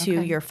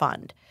into your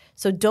fund.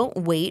 So don't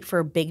wait for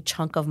a big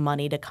chunk of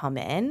money to come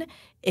in.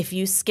 If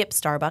you skip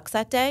Starbucks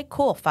that day,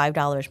 cool,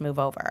 $5 move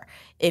over.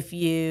 If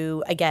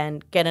you,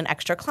 again, get an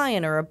extra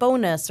client or a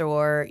bonus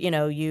or,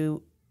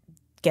 you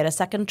get a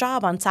second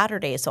job on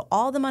Saturdays. So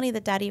all the money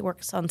that daddy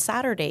works on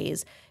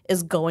Saturdays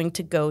is going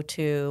to go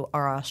to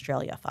our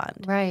Australia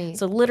fund. Right.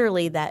 So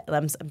literally that,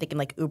 I'm thinking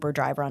like Uber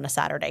driver on a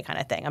Saturday kind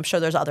of thing. I'm sure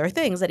there's other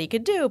things that he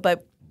could do,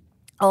 but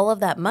all of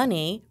that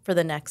money for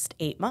the next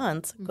 8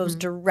 months goes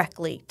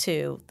directly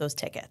to those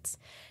tickets.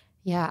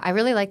 Yeah, I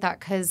really like that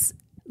because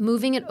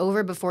moving it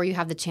over before you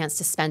have the chance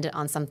to spend it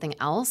on something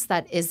else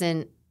that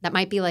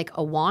might be like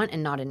a want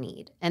and not a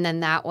need. And then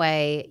that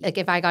way, like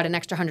if I got an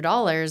extra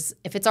 $100,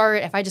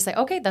 if I just say,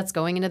 okay, that's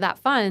going into that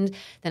fund,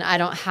 then I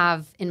don't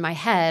have in my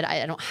head,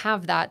 I don't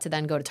have that to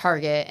then go to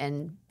Target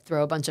and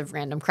throw a bunch of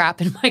random crap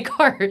in my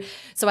cart.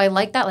 So I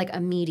like that like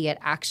immediate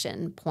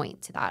action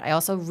point to that. I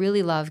also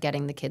really love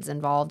getting the kids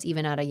involved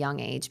even at a young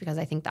age because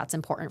I think that's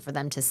important for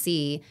them to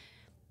see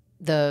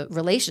the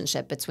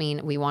relationship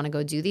between we want to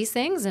go do these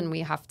things and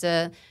we have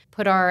to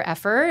put our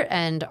effort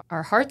and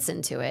our hearts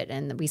into it.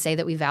 And we say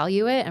that we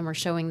value it and we're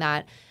showing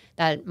that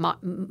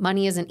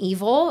money isn't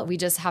evil. We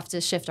just have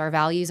to shift our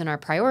values and our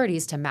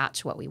priorities to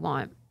match what we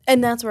want.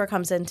 And that's where it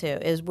comes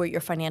into is where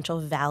your financial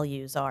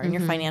values are and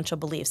your financial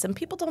beliefs. And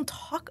people don't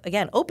talk,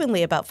 again,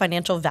 openly about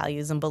financial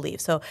values and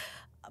beliefs. So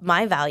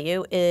my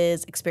value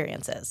is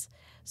experiences.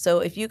 So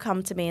if you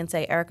come to me and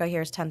say, Erika,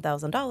 here's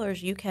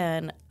 $10,000, you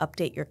can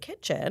update your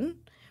kitchen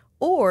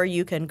or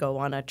you can go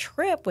on a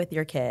trip with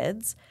your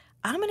kids.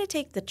 I'm going to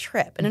take the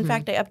trip. And in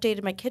fact, I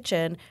updated my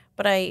kitchen,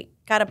 but I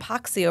got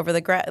epoxy over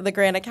the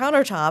granite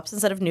countertops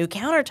instead of new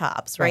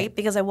countertops, right?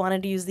 Because I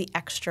wanted to use the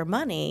extra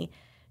money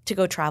to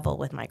go travel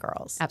with my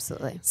girls.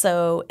 Absolutely.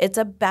 So it's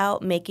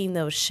about making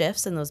those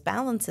shifts and those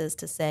balances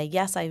to say,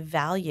 yes, I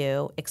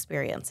value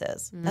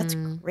experiences. That's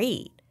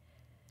great.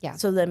 Yeah.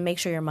 So then make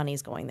sure your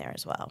money's going there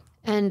as well.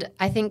 And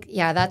I think,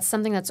 that's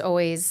something that's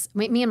always –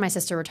 me and my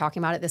sister were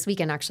talking about it this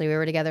weekend, actually. We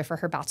were together for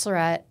her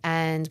bachelorette,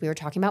 and we were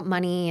talking about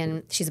money,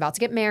 and she's about to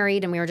get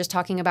married, and we were just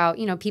talking about,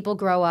 people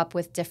grow up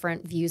with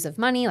different views of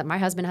money. Like my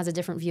husband has a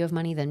different view of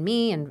money than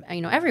me, and,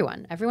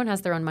 everyone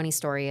has their own money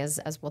story, as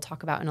we'll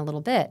talk about in a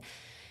little bit.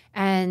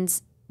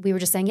 And we were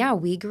just saying,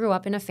 we grew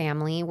up in a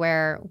family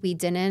where we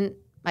didn't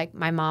 – like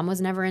my mom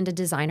was never into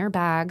designer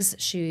bags.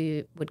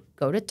 She would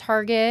go to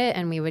Target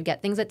and we would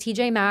get things at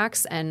TJ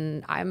Maxx,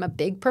 and I'm a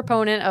big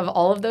proponent of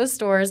all of those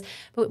stores,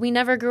 but we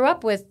never grew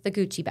up with the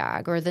Gucci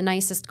bag or the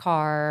nicest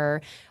car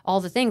or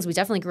all the things. We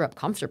definitely grew up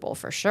comfortable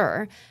for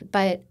sure,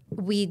 but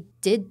we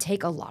did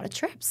take a lot of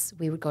trips.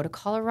 We would go to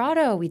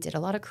Colorado. We did a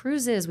lot of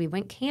cruises. We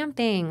went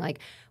camping. Like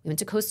we went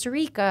to Costa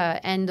Rica,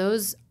 and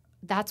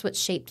that's what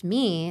shaped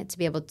me to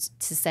be able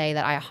to say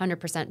that I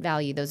 100%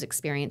 value those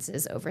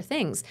experiences over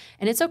things.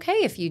 And it's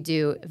okay if you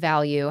do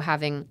value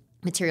having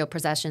material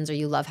possessions or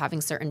you love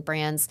having certain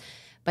brands.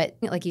 But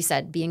like you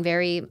said, being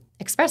very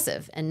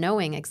expressive and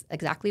knowing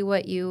exactly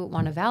what you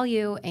want to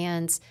value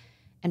and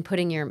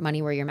putting your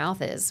money where your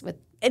mouth is.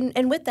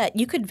 And with that,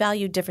 you could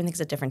value different things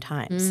at different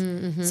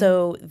times.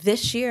 So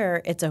this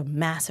year, it's a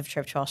massive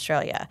trip to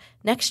Australia.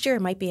 Next year,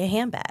 it might be a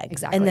handbag.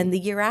 Exactly. And then the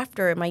year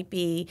after, it might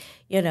be,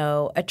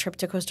 a trip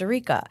to Costa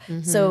Rica.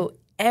 So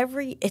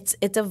it's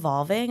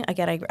evolving.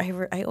 Again,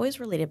 I always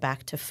relate it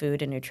back to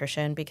food and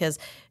nutrition because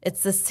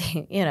it's the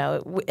same,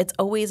 it's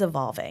always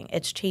evolving.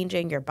 It's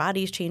changing. Your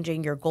body's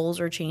changing. Your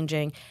goals are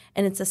changing.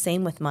 And it's the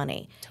same with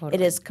money.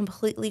 Totally. It is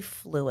completely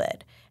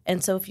fluid.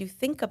 And so if you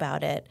think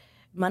about it,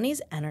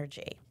 money's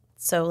energy.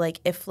 So like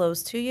it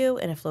flows to you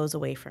and it flows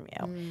away from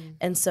you.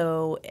 And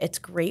so it's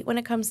great when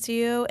it comes to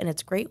you, and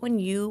it's great when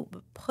you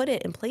put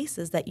it in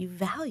places that you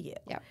value.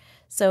 Yeah.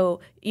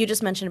 So you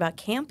just mentioned about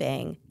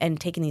camping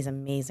and taking these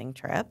amazing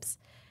trips.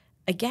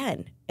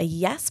 Again, a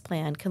yes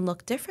plan can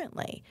look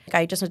differently. Like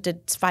I just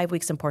did 5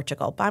 weeks in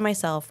Portugal by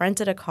myself,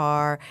 rented a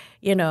car,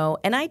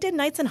 and I did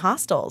nights in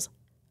hostels.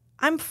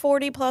 I'm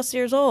 40 plus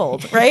years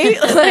old, right?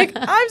 Like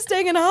I'm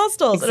staying in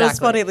hostels. Exactly. And it was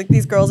funny, like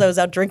these girls, I was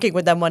out drinking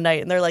with them one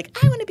night and they're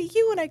like, I want to be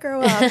you when I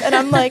grow up. And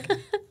I'm like, was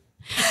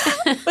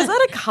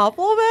that a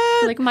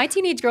compliment? Like my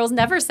teenage girls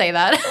never say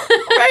that.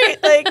 Right.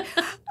 Like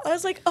I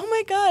was like, oh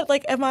my God,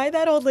 like am I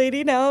that old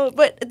lady now?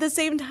 But at the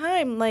same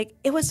time, like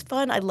it was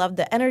fun. I loved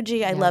the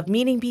energy. I loved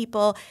meeting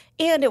people.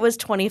 And it was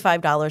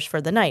 $25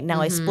 for the night.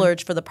 Now I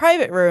splurged for the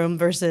private room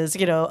versus,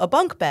 a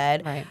bunk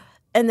bed. Right.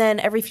 And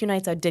then every few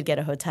nights I did get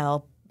a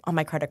hotel on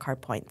my credit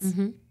card points.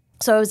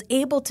 So I was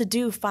able to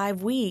do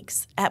 5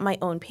 weeks at my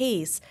own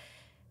pace.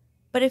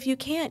 But if you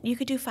can't, you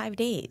could do 5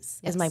 days,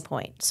 is my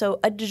point.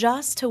 So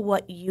adjust to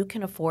what you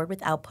can afford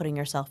without putting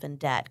yourself in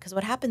debt. Because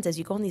what happens is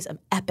you go on these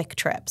epic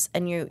trips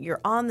and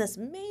you're on this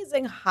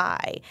amazing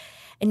high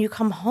and you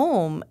come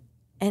home,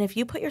 and if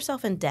you put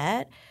yourself in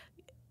debt,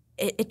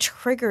 it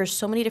triggers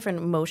so many different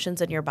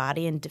emotions in your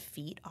body, and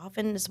defeat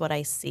often is what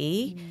I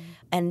see.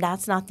 And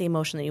that's not the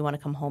emotion that you want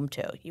to come home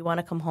to. You want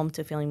to come home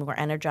to feeling more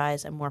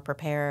energized and more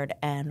prepared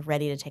and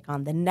ready to take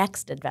on the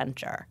next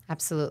adventure.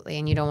 Absolutely.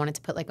 And you don't want it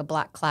to put like a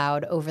black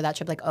cloud over that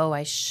trip, like, oh,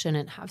 I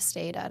shouldn't have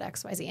stayed at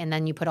XYZ. And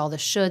then you put all the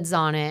shoulds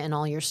on it and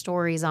all your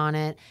stories on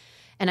it.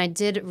 And I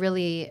did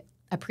really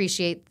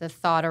appreciate the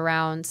thought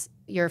around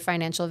your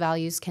financial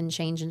values can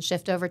change and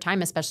shift over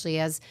time, especially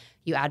as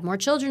you add more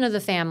children to the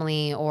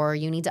family, or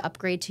you need to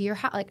upgrade to your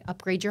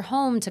upgrade your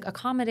home to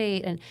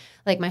accommodate. And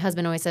like my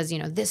husband always says,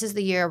 this is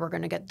the year we're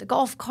going to get the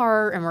golf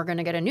cart, and we're going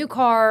to get a new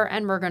car,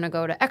 and we're going to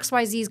go to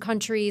XYZ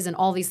countries and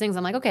all these things.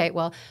 I'm like, okay,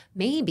 well,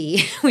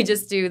 maybe we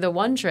just do the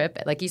one trip,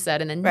 like you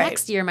said, and then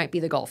next year might be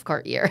the golf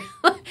cart year.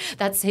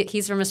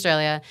 He's from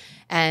Australia,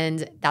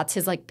 and that's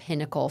his like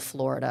pinnacle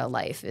Florida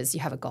life is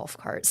you have a golf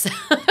cart. So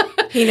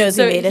he knows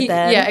he made it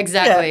then. Yeah,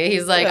 exactly. Yeah.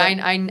 He's like,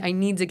 I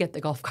need to get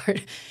the golf cart.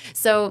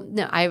 So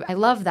no, I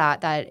love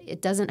that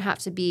it doesn't have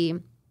to be,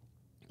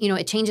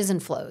 it changes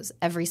and flows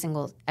every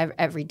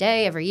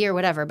day, every year,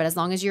 whatever. But as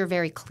long as you're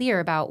very clear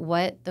about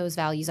what those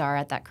values are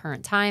at that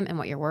current time and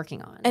what you're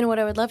working on. And what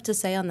I would love to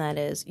say on that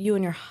is you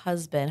and your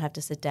husband have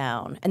to sit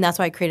down. And that's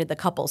why I created the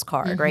couples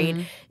card,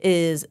 right?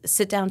 Is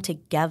sit down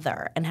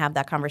together and have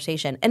that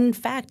conversation. And in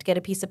fact, get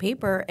a piece of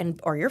paper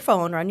or your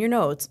phone or on your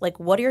notes, like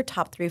what are your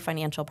top 3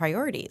 financial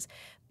priorities?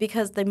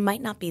 Because they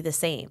might not be the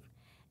same.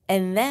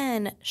 And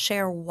then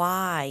share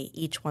why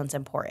each one's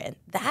important.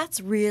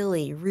 That's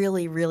really,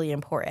 really, really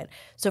important.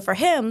 So for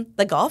him,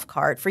 the golf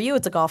cart. For you,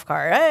 it's a golf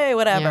cart. Hey,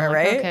 whatever,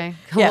 right? Okay,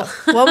 cool. Yeah,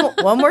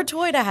 one more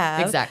toy to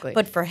have. Exactly.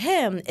 But for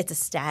him, it's a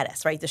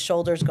status, right? The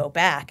shoulders go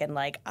back and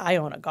like, I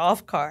own a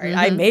golf cart.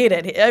 I made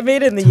it. I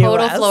made it in the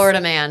Total U.S.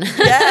 Florida man.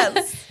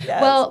 Yes.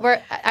 Well,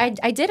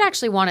 I did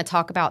actually want to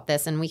talk about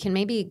this, and we can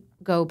maybe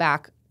go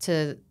back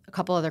to a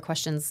couple other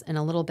questions in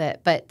a little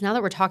bit. But now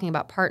that we're talking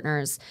about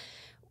partners,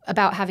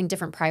 about having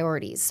different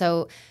priorities.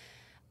 So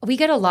we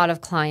get a lot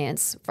of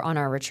clients on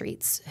our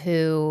retreats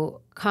who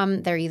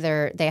come,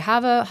 they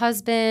have a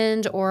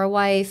husband or a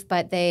wife,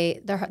 but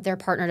their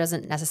partner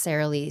doesn't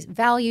necessarily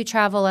value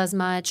travel as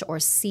much or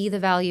see the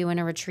value in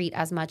a retreat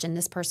as much. And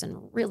this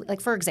person really,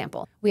 like for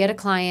example, we had a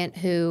client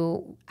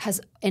who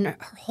has in her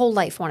whole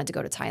life wanted to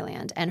go to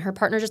Thailand, and her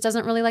partner just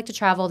doesn't really like to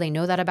travel. They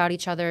know that about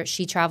each other.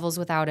 She travels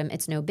without him.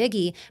 It's no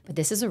biggie, but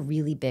this is a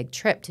really big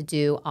trip to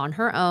do on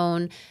her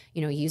own,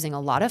 using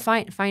a lot of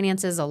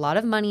finances, a lot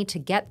of money to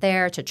get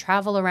there, to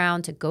travel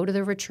around, to go to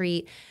the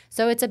retreat.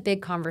 So it's a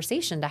big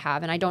conversation to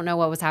have. And I don't know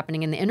what was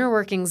happening in the inner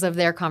workings of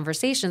their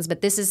conversations,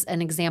 but this is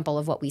an example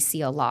of what we see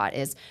a lot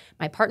is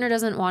my partner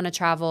doesn't want to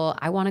travel.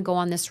 I want to go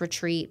on this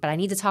retreat, but I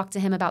need to talk to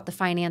him about the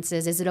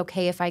finances. Is it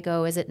okay if I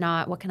go? Is it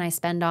not? What can I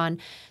spend on?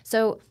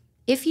 So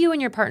if you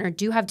and your partner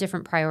do have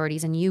different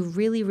priorities and you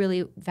really,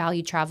 really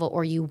value travel,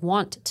 or you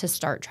want to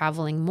start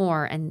traveling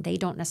more and they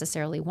don't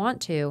necessarily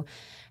want to,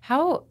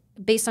 how,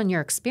 based on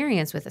your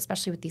experience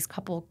especially with these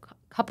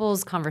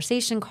couples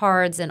conversation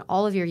cards and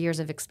all of your years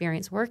of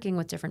experience working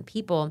with different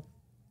people,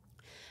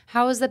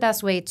 how is the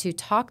best way to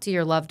talk to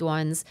your loved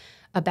ones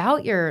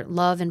about your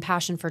love and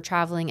passion for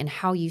traveling and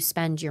how you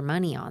spend your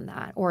money on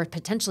that, or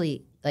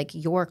potentially like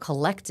your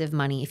collective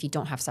money if you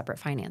don't have separate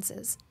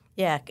finances?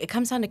 Yeah, it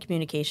comes down to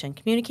communication.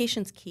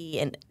 Communication's key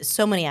in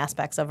so many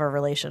aspects of a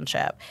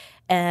relationship,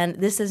 and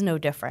this is no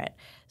different.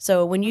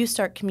 So when you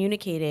start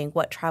communicating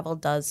what travel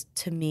does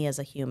to me as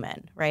a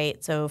human,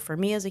 right? So for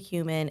me as a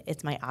human,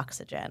 it's my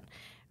oxygen,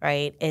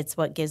 right? It's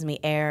what gives me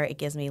air, it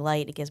gives me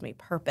light, it gives me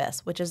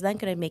purpose, which is then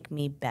going to make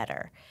me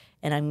better.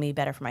 And I'm going to be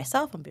better for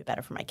myself, I'm going to be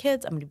better for my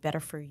kids, I'm going to be better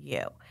for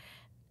you.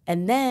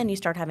 And then you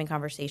start having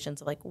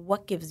conversations of like,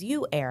 what gives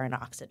you air and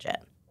oxygen?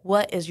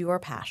 What is your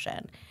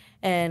passion?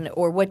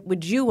 Or what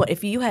would you,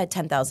 if you had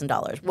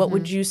 $10,000, what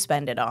would you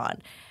spend it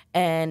on?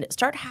 And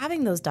start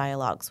having those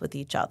dialogues with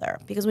each other.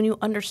 Because when you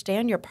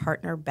understand your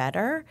partner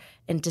better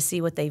and to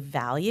see what they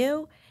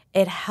value,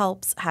 it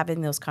helps having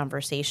those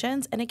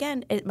conversations. And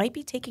again, it might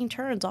be taking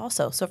turns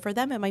also. So for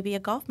them, it might be a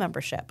golf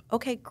membership.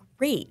 Okay,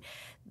 great.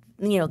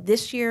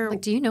 This year.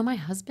 Like, do you know my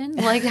husband?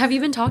 Like, have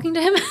you been talking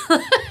to him?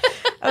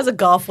 I was a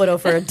golf widow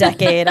for a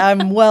decade.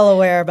 I'm well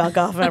aware about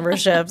golf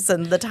memberships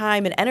and the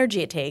time and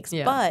energy it takes.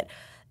 Yeah. But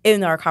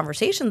in our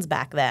conversations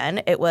back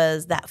then, it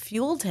was that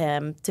fueled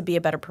him to be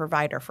a better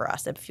provider for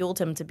us. It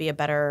fueled him to be a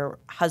better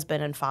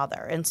husband and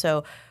father. And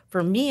so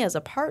for me as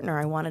a partner,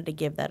 I wanted to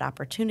give that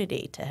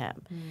opportunity to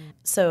him.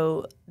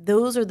 So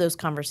those are those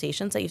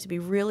conversations that you have to be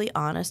really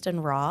honest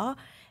and raw.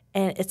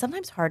 And it's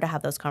sometimes hard to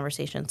have those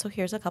conversations. So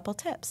here's a couple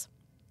tips.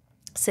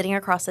 Sitting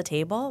across the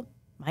table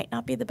might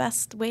not be the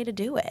best way to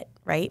do it,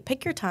 right?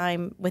 Pick your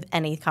time with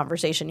any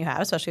conversation you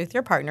have, especially with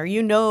your partner.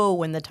 You know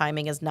when the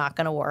timing is not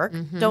going to work.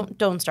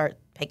 Don't start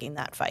picking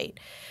that fight.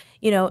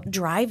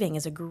 Driving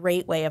is a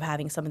great way of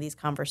having some of these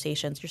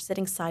conversations. You're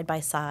sitting side by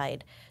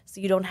side, so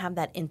you don't have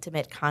that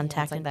intimate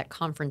contact. It's like that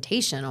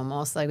confrontation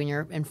almost, like when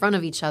you're in front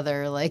of each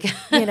other. Like,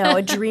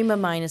 a dream of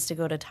mine is to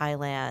go to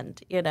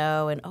Thailand,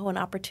 and an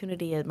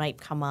opportunity it might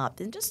come up.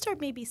 And just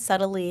start maybe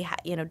subtly,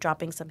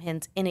 dropping some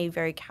hints in a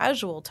very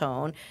casual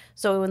tone.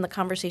 So when the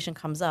conversation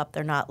comes up,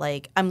 they're not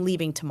like, I'm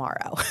leaving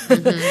tomorrow,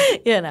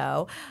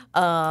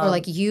 or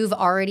like you've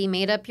already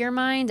made up your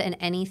mind and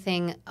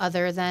anything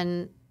other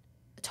than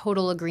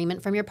total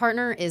agreement from your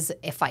partner is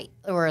a fight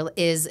or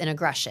is an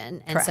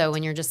aggression. And Correct. So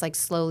when you're just like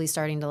slowly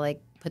starting to like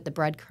put the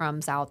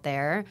breadcrumbs out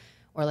there,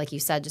 or like you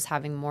said, just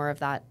having more of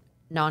that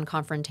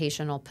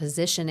non-confrontational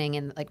positioning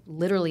and like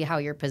literally how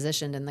you're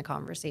positioned in the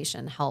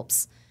conversation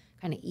helps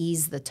kind of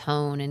ease the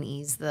tone and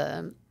ease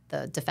the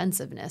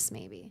defensiveness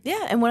maybe.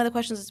 Yeah. And one of the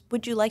questions is,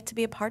 would you like to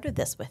be a part of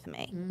this with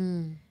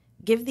me?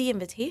 Give the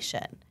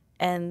invitation.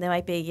 And they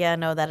might be, yeah,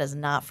 no, that is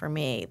not for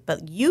me.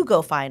 But you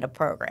go find a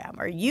program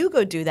or you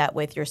go do that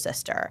with your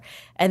sister.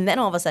 And then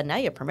all of a sudden, now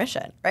you have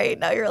permission, right?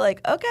 Now you're like,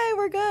 okay,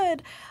 we're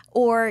good.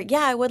 Or,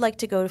 yeah, I would like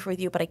to go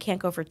with you, but I can't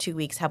go for 2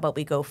 weeks. How about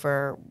we go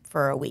for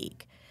a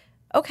week?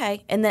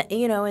 Okay. And then,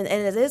 and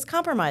it is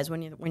compromise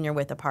when you're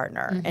with a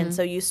partner. And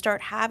so you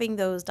start having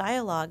those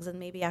dialogues, and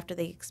maybe after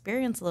they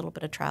experience a little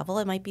bit of travel,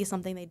 it might be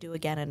something they do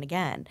again and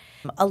again.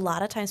 A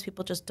lot of times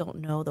people just don't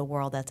know the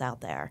world that's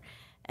out there,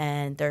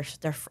 and they're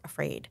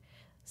afraid.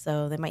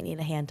 So they might need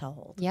a hand to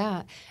hold.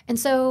 Yeah. And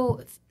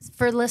so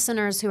for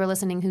listeners who are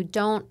listening who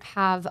don't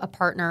have a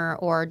partner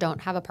or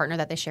don't have a partner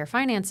that they share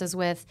finances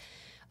with,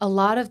 a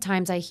lot of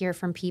times I hear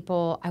from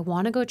people, I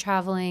want to go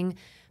traveling,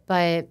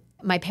 but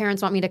my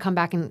parents want me to come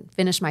back and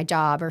finish my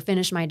job or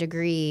finish my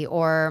degree,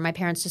 or my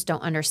parents just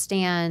don't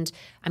understand.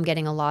 I'm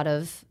getting a lot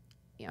of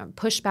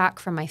pushback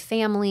from my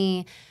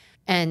family,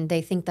 and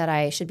they think that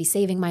I should be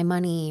saving my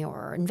money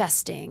or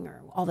investing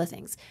or all the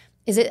things.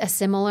 Is it a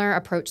similar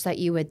approach that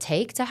you would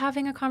take to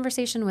having a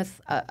conversation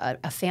with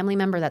a family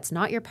member that's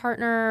not your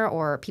partner,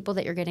 or people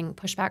that you're getting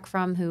pushback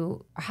from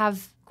who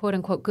have, quote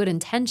unquote, good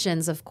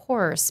intentions, of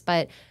course,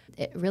 but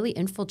it really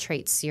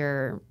infiltrates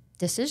your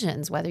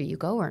decisions whether you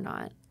go or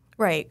not?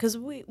 Right, because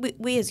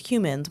we as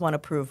humans want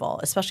approval,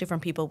 especially from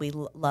people we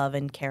love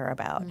and care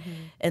about.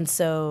 And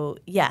so,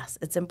 yes,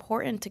 it's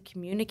important to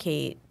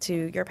communicate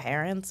to your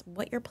parents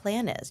what your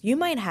plan is. You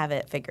might have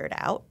it figured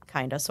out,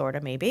 kind of, sort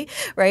of, maybe,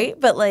 right?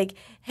 But like,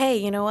 hey,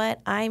 you know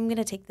what? I'm going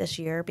to take this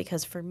year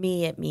because for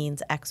me it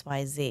means X,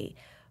 Y, Z.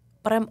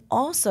 But I'm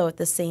also at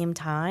the same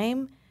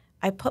time,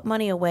 I put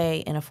money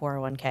away in a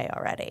 401k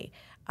already.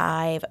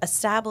 I've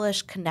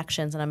established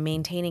connections and I'm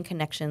maintaining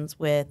connections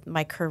with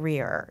my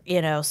career,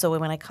 so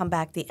when I come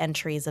back, the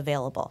entry is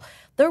available.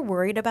 They're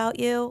worried about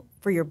you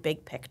for your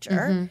big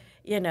picture,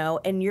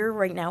 and you're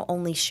right now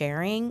only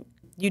sharing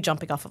you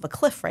jumping off of a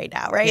cliff right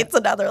now, right? Yep. So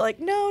now they're like,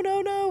 no,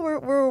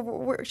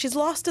 we're she's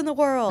lost in the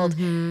world.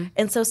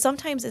 And so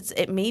sometimes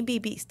it may be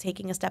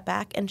taking a step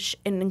back and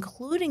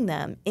including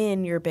them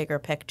in your bigger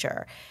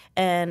picture.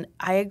 And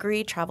I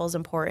agree, travel is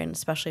important,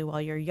 especially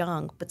while you're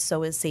young, but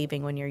so is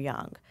saving when you're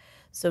young.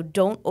 So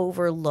don't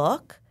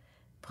overlook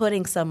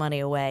putting some money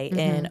away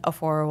in a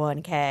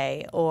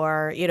 401k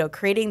or,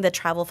 creating the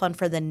travel fund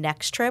for the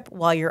next trip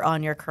while you're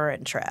on your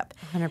current trip.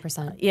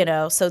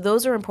 100%. So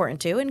those are important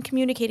too. And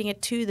communicating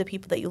it to the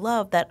people that you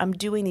love that I'm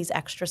doing these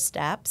extra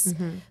steps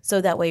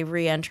so that way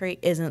reentry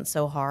isn't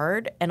so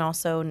hard. And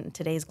also in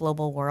today's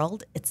global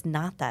world, it's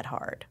not that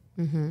hard.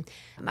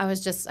 I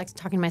was just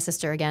talking to my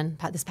sister again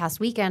this past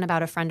weekend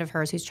about a friend of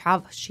hers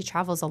she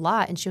travels a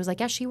lot, and she was like,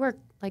 yeah, she worked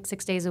like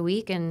 6 days a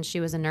week, and she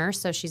was a nurse,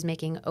 so she's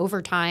making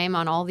overtime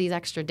on all these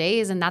extra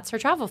days, and that's her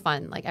travel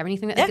fund. Like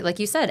everything, like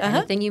you said,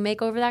 anything you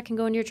make over that can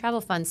go into your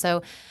travel fund.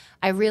 So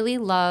I really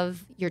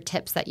love your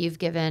tips that you've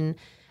given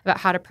about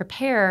how to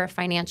prepare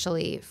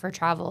financially for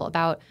travel,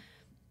 about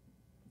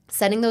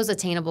setting those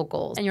attainable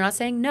goals. And you're not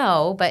saying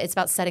no, but it's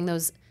about setting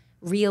those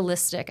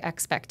realistic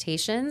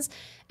expectations,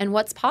 and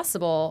what's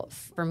possible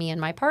for me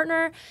and my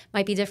partner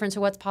might be different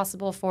to what's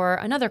possible for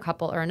another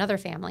couple or another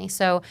family.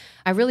 So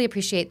I really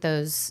appreciate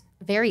those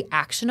very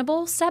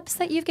actionable steps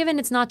that you've given.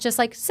 It's not just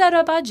like set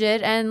a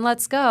budget and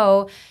let's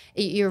go.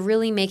 You're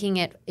really making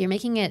it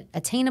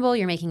attainable.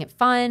 You're making it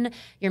fun.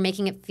 You're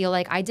making it feel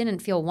like I didn't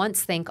feel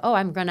once think, oh,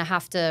 I'm going to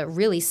have to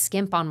really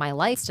skimp on my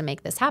life to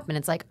make this happen.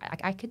 It's like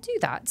I could do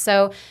that.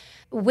 So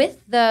with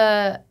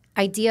the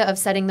idea of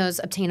setting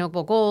those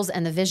obtainable goals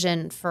and the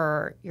vision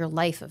for your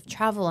life of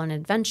travel and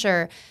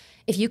adventure,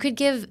 if you could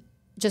give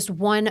just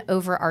one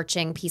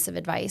overarching piece of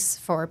advice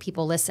for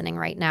people listening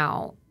right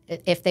now,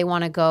 if they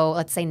want to go,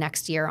 let's say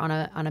next year on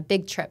a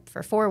big trip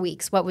for 4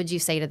 weeks, what would you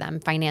say to them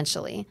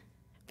financially?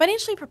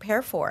 Financially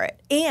prepare for it.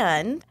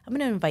 And I'm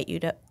going to invite you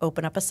to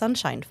open up a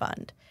sunshine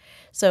fund.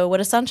 So what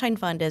a sunshine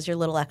fund is, your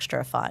little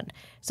extra fund.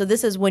 So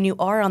this is when you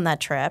are on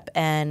that trip,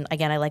 and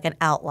again, I like an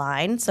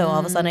outline. So all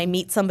of a sudden I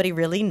meet somebody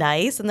really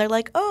nice and they're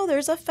like, oh,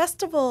 there's a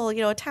festival,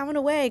 a town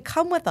away,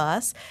 come with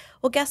us.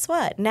 Well, guess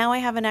what? Now I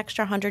have an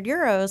extra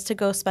 €100 to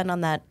go spend on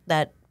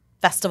that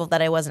festival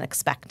that I wasn't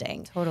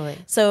expecting. Totally.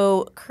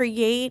 So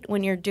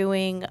when you're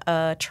doing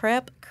a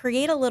trip,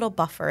 create a little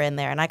buffer in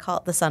there. And I call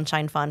it the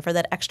sunshine fund for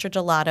that extra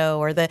gelato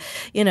or the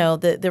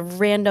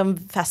random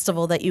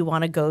festival that you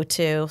want to go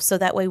to. So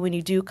that way when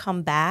you do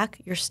come back,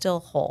 you're still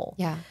whole.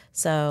 Yeah.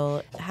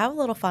 So have a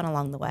little fun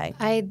along the way.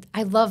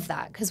 I love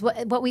that because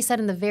what we said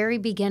in the very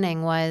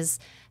beginning was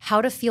how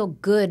to feel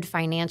good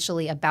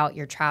financially about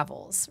your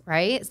travels,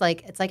 right? It's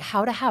like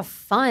how to have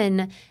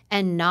fun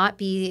and not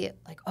be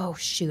like, oh,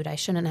 shoot, I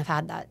shouldn't have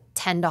had that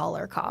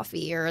 $10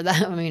 coffee or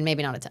that. I mean,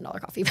 maybe not a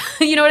 $10 coffee, but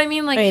you know what I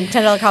mean? Like,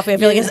 $10 coffee, I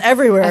feel like it's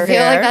everywhere. I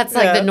feel like that's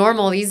like the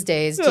normal these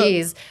days.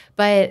 Geez.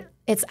 But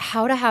it's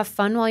how to have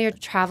fun while you're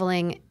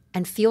traveling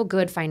and feel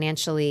good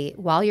financially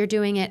while you're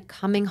doing it,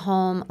 coming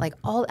home, like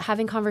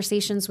having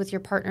conversations with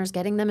your partners,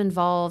 getting them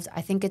involved.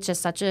 I think it's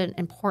just such an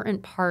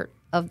important part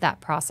of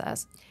that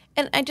process.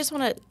 And I just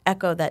want to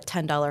echo that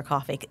 $10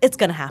 coffee. It's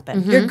going to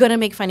happen. You're going to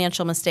make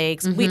financial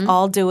mistakes. We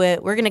all do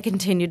it. We're going to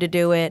continue to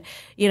do it.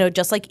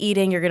 Just like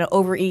eating, you're going to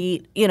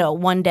overeat,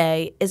 one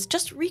day. Is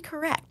just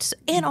recorrect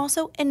and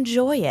also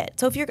enjoy it.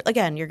 So if you're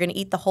going to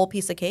eat the whole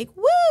piece of cake,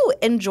 woo,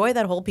 enjoy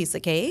that whole piece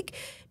of cake.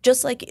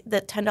 Just like the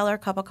 $10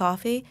 cup of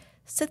coffee,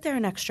 sit there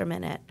an extra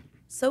minute.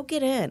 Soak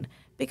it in.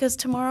 Because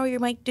tomorrow you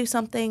might do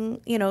something,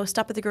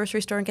 stop at the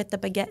grocery store and get the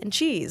baguette and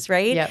cheese,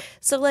 right? Yep.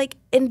 So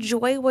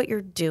enjoy what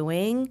you're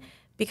doing.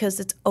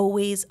 Because it's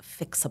always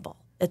fixable.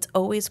 It's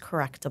always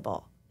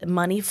correctable.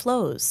 Money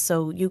flows,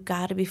 so you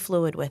got to be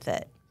fluid with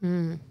it.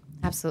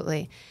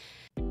 Absolutely.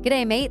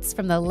 G'day, mates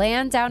from the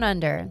land down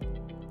under.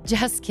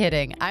 Just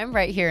kidding. I'm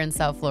right here in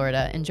South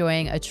Florida,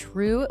 enjoying a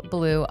true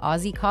blue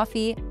Aussie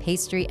coffee,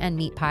 pastry, and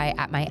meat pie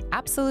at my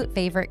absolute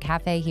favorite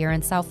cafe here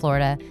in South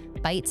Florida,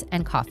 Bite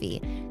and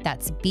Coffee.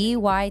 That's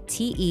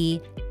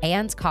BYTE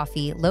and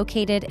Coffee,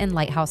 located in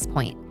Lighthouse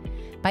Point.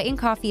 Bite and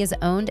Coffee is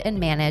owned and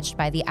managed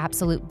by the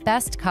absolute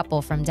best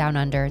couple from down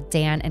under,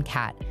 Dan and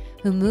Kat,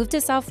 who moved to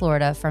South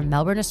Florida from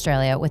Melbourne,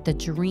 Australia with the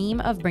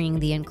dream of bringing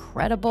the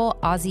incredible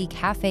Aussie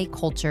cafe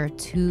culture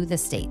to the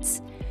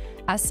States.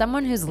 As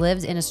someone who's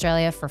lived in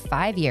Australia for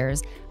 5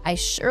 years, I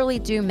surely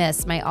do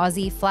miss my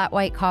Aussie flat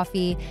white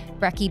coffee,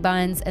 brekkie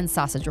buns, and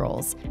sausage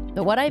rolls.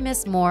 But what I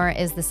miss more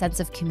is the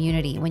sense of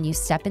community when you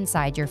step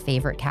inside your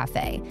favorite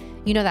cafe.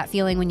 You know that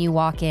feeling when you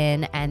walk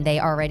in and they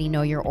already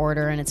know your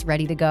order and it's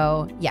ready to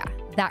go? Yeah,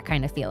 that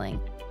kind of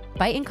feeling.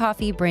 Bite and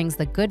Coffee brings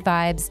the good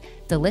vibes,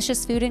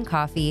 delicious food and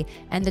coffee,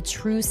 and the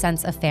true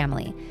sense of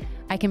family.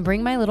 I can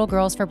bring my little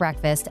girls for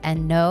breakfast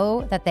and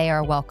know that they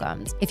are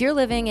welcomed. If you're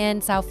living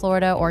in South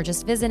Florida or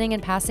just visiting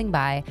and passing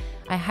by,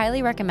 I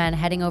highly recommend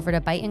heading over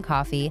to Bite and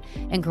Coffee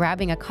and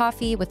grabbing a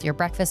coffee with your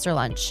breakfast or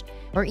lunch,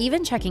 or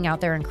even checking out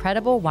their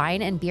incredible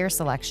wine and beer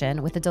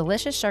selection with a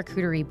delicious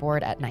charcuterie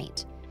board at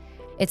night.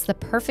 It's the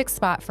perfect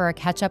spot for a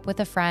catch-up with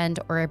a friend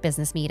or a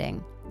business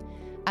meeting.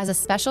 As a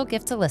special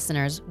gift to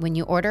listeners, when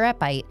you order at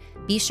Bite,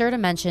 be sure to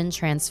mention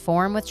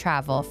Transform with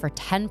Travel for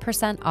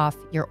 10% off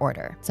your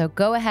order. So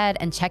go ahead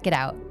and check it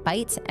out.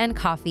 Bite and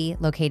Coffee,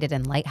 located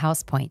in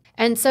Lighthouse Point.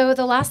 And so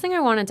the last thing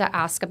I wanted to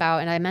ask about,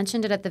 and I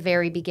mentioned it at the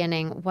very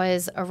beginning,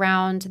 was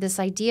around this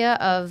idea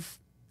of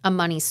a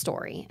money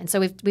story. And so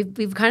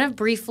we've kind of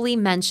briefly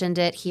mentioned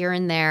it here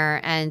and there,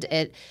 and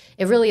it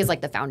really is like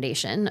the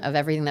foundation of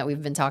everything that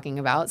we've been talking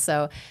about.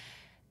 So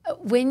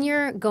when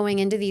you're going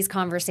into these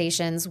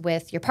conversations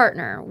with your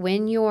partner,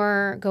 when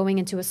you're going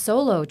into a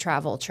solo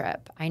travel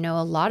trip, I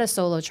know a lot of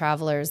solo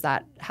travelers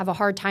that have a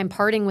hard time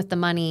parting with the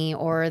money,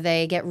 or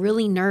they get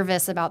really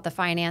nervous about the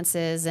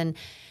finances, and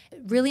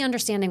really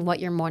understanding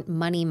what your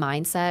money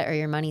mindset or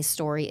your money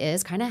story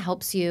is kind of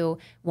helps you,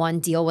 one,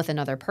 deal with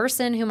another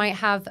person who might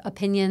have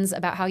opinions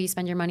about how you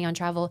spend your money on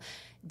travel,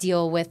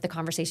 deal with the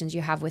conversations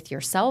you have with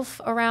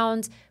yourself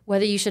around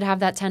whether you should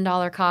have that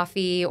 $10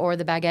 coffee or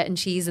the baguette and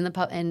cheese in the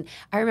pub. And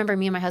I remember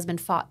me and my husband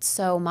fought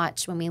so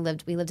much when we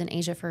lived in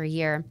Asia for a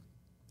year,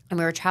 and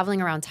we were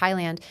traveling around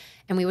Thailand,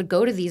 and we would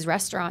go to these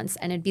restaurants,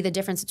 and it'd be the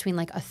difference between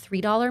like a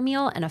 $3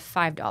 meal and a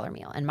 $5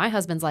 meal. And my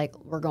husband's like,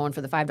 we're going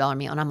for the $5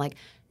 meal. And I'm like,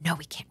 no,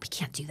 we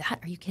can't do that.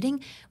 Are you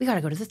kidding? We got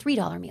to go to the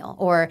 $3 meal.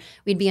 Or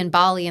we'd be in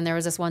Bali, and there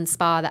was this one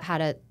spa that had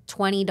a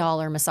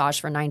 $20 massage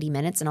for 90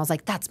 minutes. And I was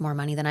like, that's more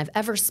money than I've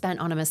ever spent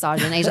on a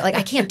massage in Asia. Like,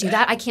 I can't do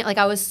that. I can't, like,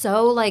 I was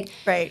so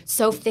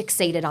so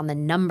fixated on the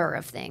number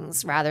of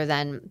things rather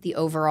than the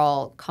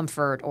overall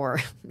comfort, or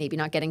maybe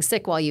not getting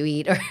sick while you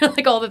eat, or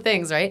like all the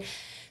things, right?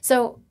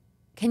 So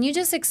can you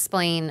just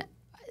explain,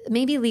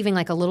 maybe leaving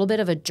like a little bit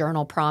of a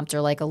journal prompt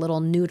or like a little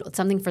noodle,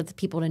 something for the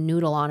people to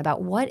noodle on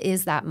about what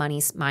is that money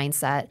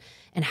mindset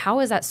and how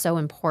is that so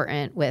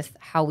important with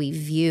how we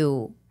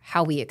view,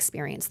 how we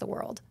experience the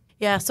world?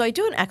 Yeah, so I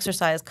do an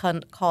exercise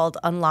called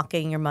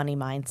Unlocking Your Money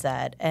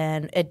Mindset,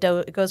 and it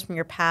goes from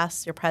your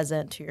past, your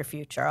present, to your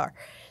future.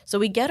 So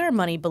we get our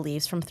money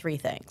beliefs from three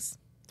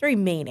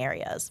main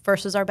areas.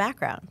 First is our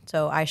background.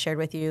 So I shared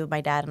with you,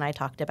 my dad and I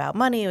talked about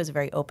money. It was a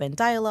very open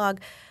dialogue.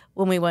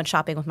 when we went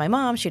shopping with my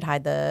mom, she'd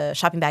hide the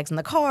shopping bags in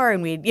the car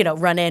and we'd,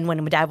 run in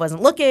when my dad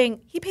wasn't looking.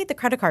 He paid the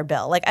credit card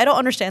bill. Like, I don't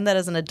understand that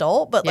as an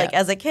adult, but like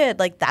as a kid,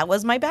 like that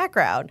was my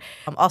background.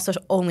 Also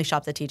only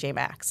shopped at TJ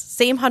Maxx.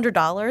 Same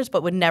 $100,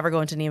 but would never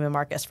go into Neiman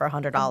Marcus for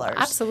 $100.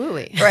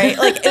 Absolutely. Right?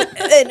 Like,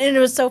 and it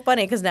was so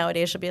funny because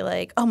nowadays she'll be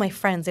like, oh, my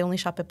friends, they only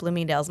shop at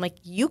Bloomingdale's. I'm like,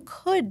 you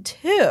could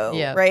too,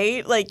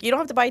 right? Like, you don't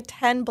have to buy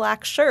 10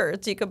 black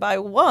shirts. You could buy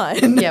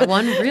one. Yeah,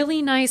 one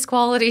really nice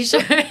quality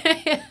shirt.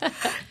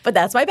 But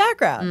that's my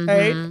background,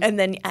 right? And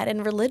then add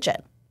in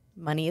religion.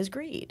 Money is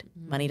greed.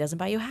 Money doesn't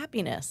buy you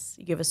happiness.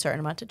 You give a certain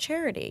amount to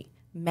charity.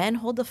 Men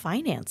hold the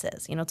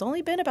finances. It's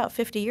only been about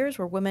 50 years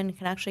where women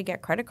can actually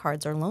get credit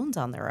cards or loans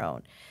on their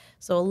own.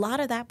 So a lot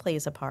of that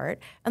plays a part.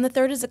 And the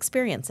third is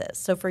experiences.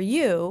 So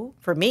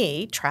for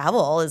me,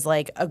 travel is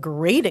like a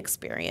great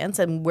experience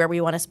and where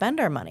we want to spend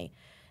our money.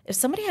 If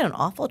somebody had an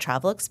awful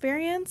travel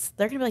experience,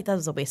 they're going to be like, that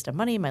was a waste of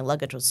money. My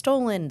luggage was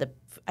stolen.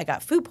 I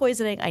got food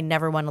poisoning. I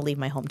never want to leave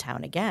my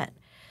hometown again.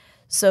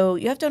 So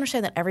you have to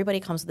understand that everybody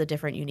comes with a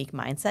different, unique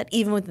mindset,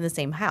 even within the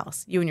same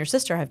house. You and your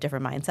sister have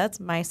different mindsets.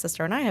 My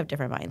sister and I have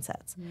different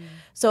mindsets.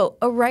 So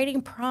a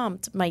writing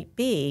prompt might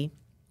be,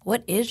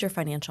 what is your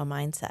financial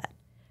mindset?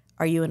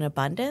 Are you in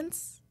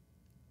abundance?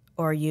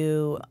 Or are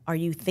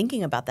you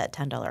thinking about that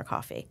 $10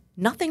 coffee?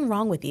 Nothing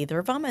wrong with either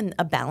of them, and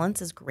a balance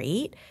is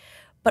great.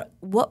 But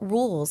what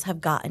rules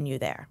have gotten you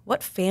there?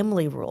 What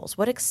family rules,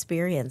 what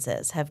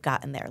experiences have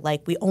gotten there?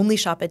 Like, we only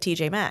shop at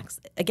TJ Maxx.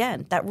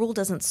 Again, that rule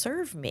doesn't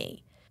serve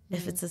me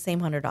if it's the same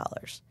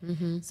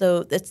 $100.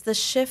 So it's the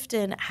shift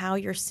in how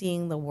you're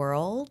seeing the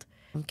world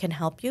can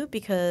help you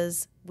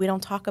because we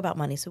don't talk about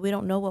money, so we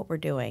don't know what we're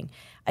doing.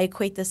 I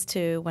equate this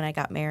to when I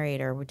got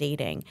married or we're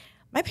dating.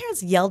 My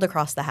parents yelled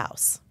across the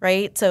house,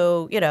 right?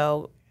 So,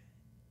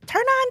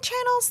 turn on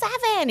channel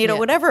 7,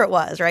 whatever it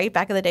was, right?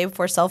 Back in the day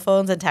before cell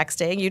phones and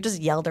texting, you just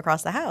yelled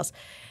across the house.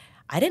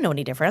 I didn't know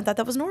any different. I thought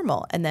that was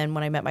normal. And then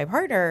when I met my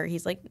partner,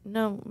 he's like,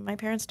 no, my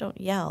parents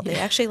don't yell. They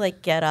actually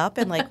like get up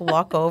and like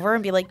walk over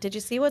and be like, did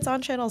you see what's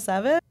on channel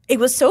 7? It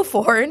was so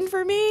foreign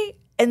for me.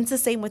 And it's the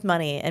same with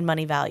money and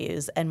money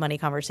values and money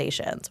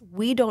conversations.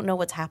 We don't know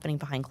what's happening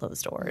behind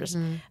closed doors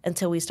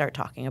until we start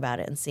talking about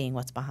it and seeing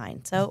what's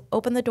behind. So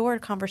open the door to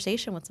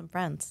conversation with some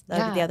friends. That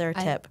would be the other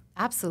tip.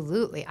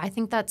 Absolutely. I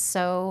think that's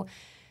so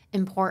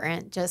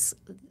important. Just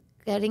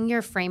getting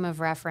your frame of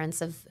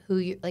reference of who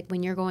you, like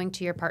when you're going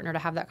to your partner to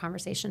have that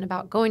conversation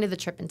about going to the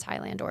trip in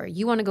Thailand, or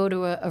you want to go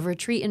to a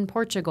retreat in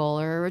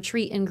Portugal or a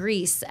retreat in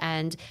Greece,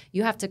 and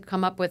you have to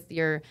come up with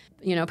your,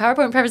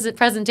 PowerPoint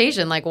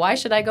presentation. Like, why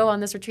should I go on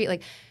this retreat?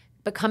 Like,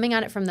 but coming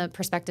at it from the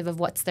perspective of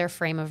what's their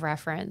frame of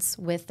reference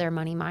with their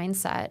money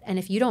mindset. And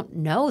if you don't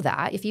know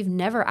that, if you've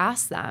never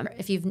asked them,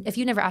 if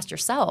you never asked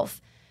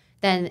yourself,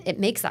 then it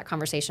makes that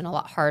conversation a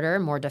lot harder,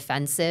 more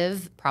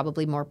defensive,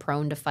 probably more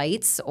prone to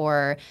fights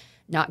or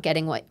not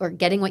getting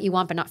what you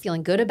want but not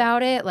feeling good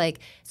about it. Like,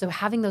 so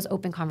having those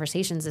open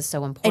conversations is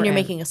so important. And you're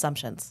making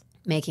assumptions.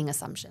 They're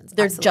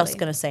absolutely just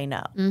going to say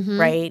no,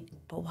 right?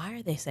 But why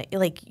are they saying,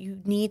 like, you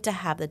need to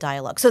have the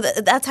dialogue. So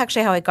that's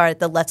actually how I got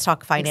the Let's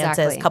Talk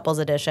Finances Couples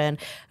Edition.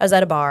 I was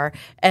at a bar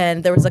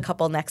and there was a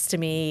couple next to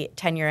me,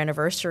 10-year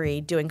anniversary,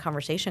 doing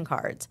conversation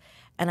cards.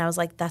 And I was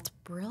like, that's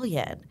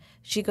brilliant.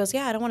 She goes,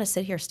 yeah, I don't want to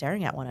sit here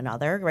staring at one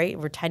another, right?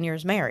 We're 10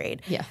 years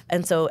married. Yeah.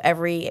 And so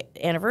every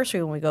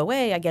anniversary when we go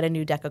away, I get a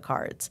new deck of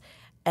cards.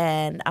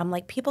 And I'm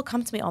like, people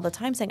come to me all the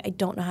time saying, I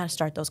don't know how to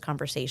start those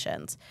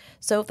conversations.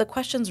 So the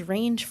questions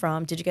range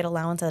from, did you get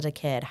allowance as a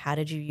kid? How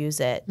did you use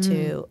it?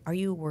 To, are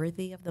you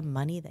worthy of the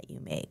money that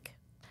you make?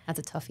 That's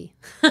a toughie.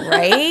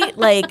 Right?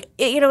 Like,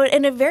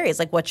 and it varies.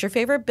 Like, what's your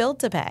favorite bill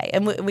to pay?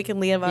 And we can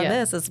lean on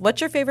this. Is what's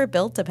your favorite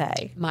bill to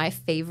pay? My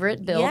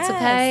favorite bill to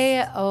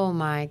pay? Oh,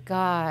 my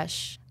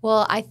gosh.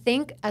 Well, I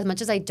think as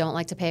much as I don't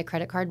like to pay a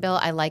credit card bill,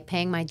 I like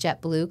paying my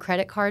JetBlue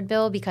credit card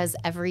bill because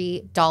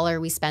every dollar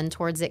we spend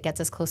towards it gets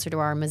us closer to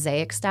our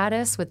Mosaic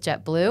status with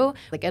JetBlue.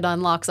 Like, it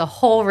unlocks a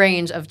whole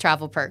range of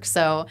travel perks.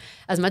 So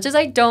as much as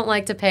I don't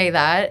like to pay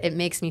that, it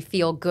makes me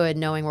feel good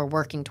knowing we're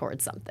working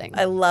towards something.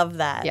 I love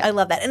that. Yeah. I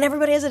love that. And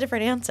everybody has a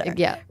different answer.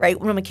 Yeah. Right?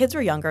 When my kids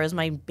were younger, it was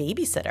my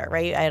babysitter,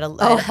 right?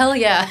 Hell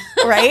yeah.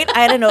 Right?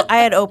 I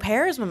had au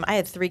pairs when I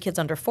had 3 kids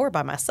under 4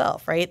 by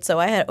myself, right? So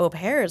I had au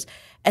pairs.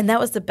 And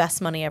that was the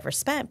best money I ever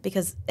spent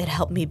because it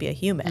helped me be a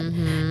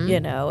human,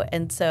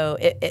 And so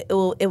it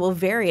will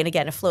vary. And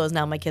again, it flows.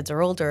 Now my kids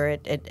are older.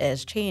 It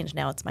has changed.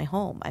 Now it's my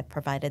home. I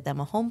provided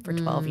them a home for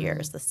 12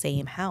 years, the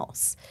same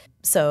house.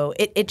 So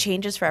it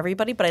changes for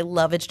everybody. But I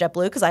love it's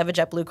JetBlue because I have a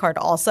JetBlue card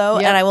also.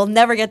 Yep. And I will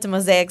never get to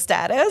Mosaic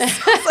status.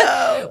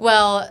 So.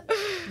 Well,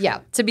 yeah,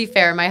 to be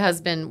fair, my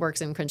husband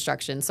works in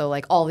construction. So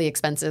like all the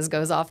expenses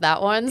goes off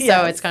that one.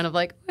 So it's kind of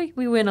like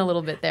we win a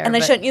little bit there. And I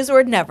shouldn't use the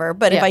word never.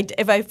 But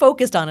if I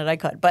focused on it, I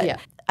could. But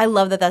I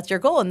love that that's your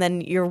goal. And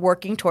then you're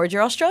working towards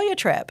your Australia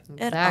trip.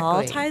 Exactly. It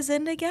all ties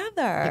in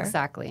together.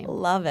 Exactly.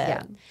 Love it.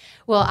 Yeah.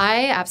 Well,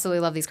 I absolutely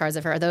love these cards.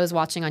 For those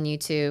watching on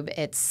YouTube,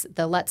 it's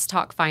the Let's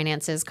Talk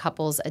Finances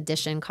Couples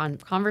Edition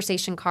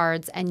conversation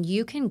cards, and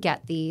you can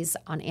get these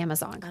on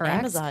Amazon, correct? On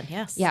Amazon,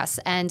 yes. Yes,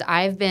 and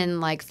I've been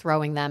like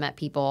throwing them at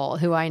people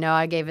who I know.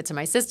 I gave it to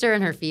my sister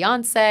and her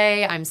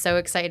fiance. I'm so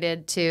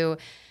excited to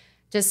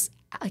just,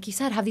 like you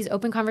said, have these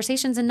open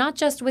conversations, and not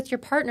just with your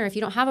partner. If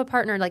you don't have a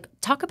partner, like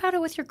talk about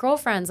it with your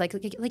girlfriends.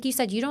 Like you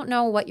said, you don't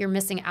know what you're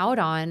missing out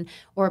on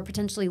or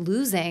potentially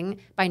losing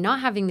by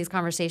not having these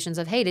conversations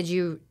of, hey, did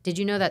you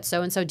know that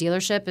so-and-so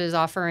dealership is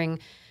offering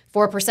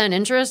 4%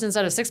 interest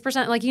instead of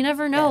 6%? Like you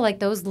never know. Yeah. Like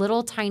those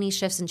little tiny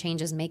shifts and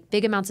changes make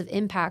big amounts of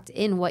impact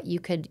in what you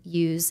could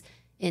use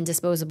in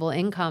disposable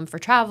income for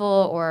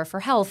travel or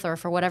for health or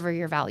for whatever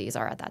your values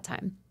are at that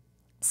time.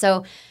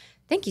 So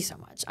thank you so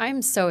much.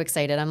 I'm so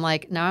excited. I'm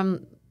like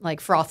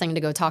frothing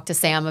to go talk to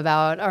Sam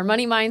about our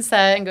money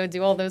mindset and go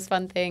do all those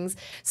fun things.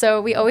 So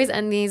we always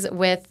end these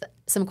with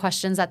some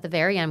questions at the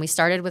very end. We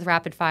started with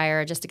rapid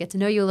fire just to get to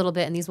know you a little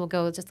bit, and these will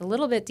go just a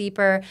little bit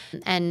deeper.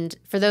 And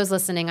for those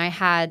listening, I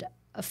had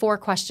 4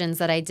 questions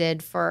that I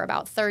did for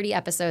about 30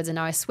 episodes, and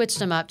now I switched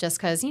them up just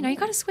because, you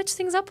got to switch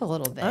things up a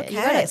little bit.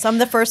 Okay, so I'm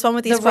the first one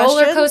with these questions?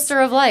 The roller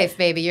coaster of life,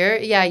 baby.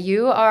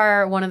 You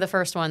are one of the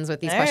first ones with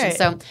these questions.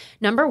 Right. So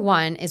number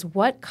 1 is,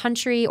 what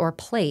country or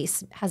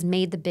place has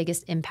made the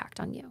biggest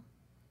impact on you?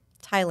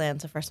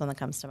 Thailand's the first one that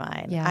comes to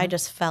mind. Yeah. I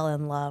just fell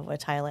in love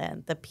with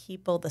Thailand. The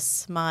people, the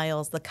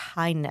smiles, the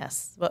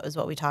kindness,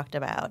 what we talked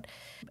about,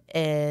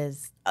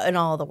 is in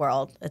all the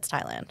world, it's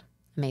Thailand.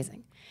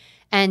 Amazing.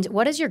 And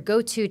what is your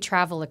go-to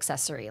travel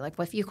accessory? Like,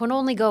 if you can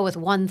only go with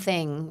one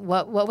thing,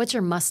 what's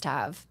your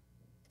must-have?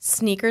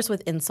 Sneakers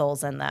with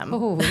insoles in them.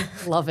 Oh,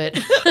 love it.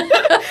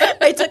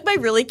 I took my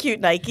really cute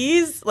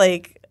Nikes,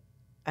 like,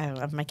 I don't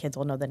know if my kids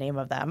will know the name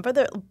of them, but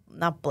they're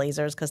not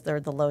blazers because they're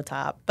the low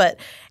top.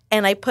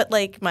 And I put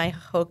like my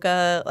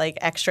Hoka like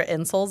extra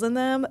insoles in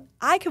them.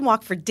 I can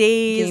walk for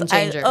days. Game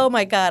changer. Oh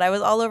my God, I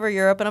was all over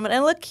Europe, and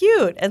I look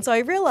cute. And so I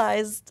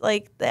realized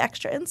like the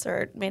extra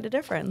insert made a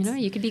difference.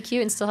 You could be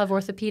cute and still have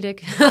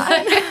orthopedic.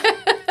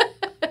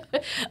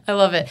 I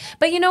love it.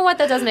 But you know what?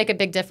 That does make a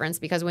big difference,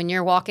 because when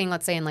you're walking,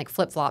 let's say in like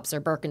flip-flops or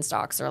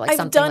Birkenstocks or like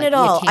something like that. I've done it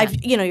all.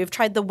 You've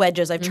tried the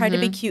wedges. I've tried to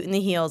be cute in the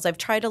heels. I've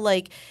tried to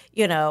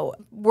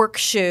work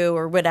shoe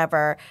or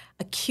whatever.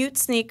 A cute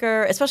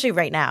sneaker, especially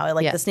right now,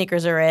 the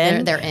sneakers are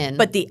in. They're in.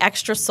 But the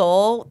extra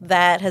sole,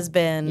 that has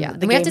been the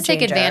game we have to take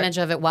changer. advantage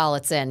of it while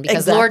it's in,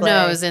 because Lord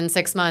knows in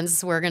 6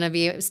 months we're going to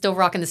be still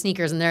rocking the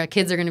sneakers, and their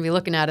kids are going to be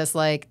looking at us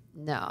like,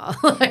 no,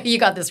 you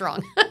got this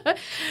wrong.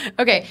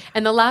 Okay,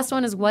 and the last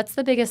one is, what's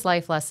the biggest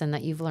life lesson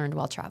that you've learned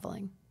while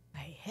traveling?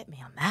 Hey, hit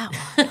me on that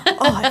one.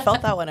 Oh, I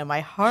felt that one in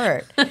my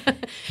heart.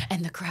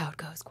 And the crowd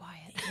goes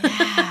quiet.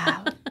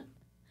 Yeah.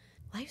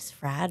 Life's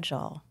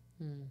fragile.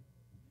 Hmm.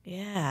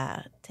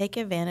 Yeah. Take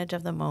advantage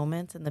of the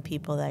moments and the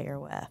people that you're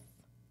with.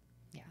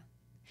 Yeah.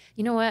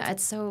 You know what?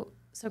 It's so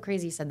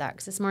crazy you said that,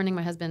 because this morning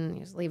my husband, he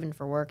was leaving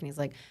for work, and he's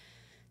like,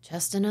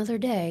 just another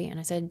day. And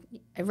I said,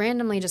 it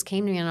randomly just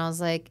came to me, and I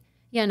was like,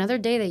 yeah, another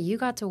day that you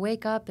got to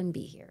wake up and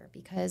be here,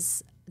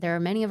 because there are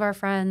many of our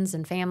friends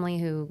and family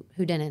who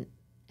didn't.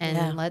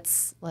 And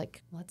let's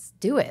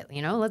do it,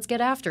 let's get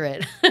after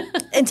it.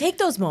 And take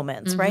those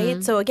moments,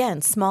 right? So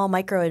again, small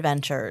micro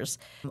adventures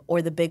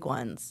or the big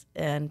ones.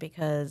 And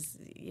because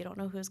you don't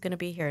know who's going to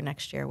be here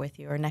next year with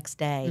you or next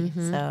day.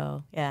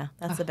 So yeah,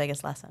 that's the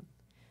biggest lesson.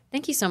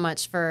 Thank you so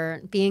much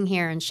for being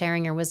here and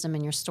sharing your wisdom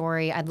and your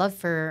story. I'd love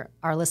for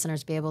our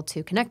listeners to be able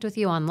to connect with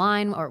you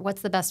online, or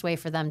what's the best way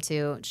for them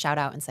to shout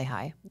out and say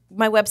hi?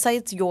 My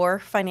website's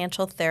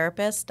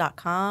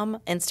yourfinancialtherapist.com,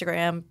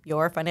 Instagram,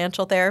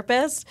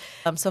 yourfinancialtherapist.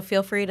 So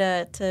feel free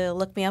to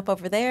look me up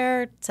over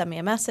there, send me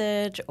a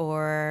message,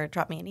 or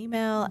drop me an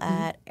email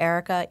at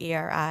Erika,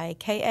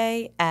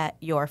 ERIKA, at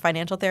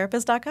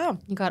yourfinancialtherapist.com.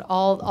 You got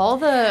all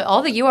the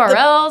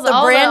URLs, the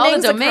all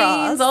the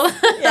domains.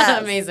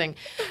 Yes. Amazing.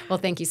 Well,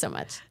 thank you so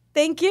much.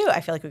 Thank you.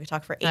 I feel like we could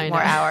talk for 8 more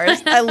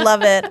hours. I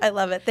love it. I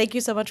love it. Thank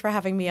you so much for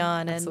having me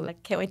on, and I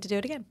can't wait to do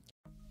it again.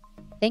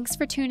 Thanks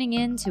for tuning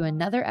in to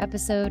another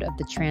episode of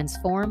the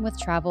Transform with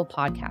Travel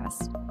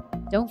podcast.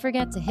 Don't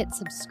forget to hit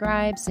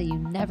subscribe so you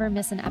never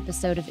miss an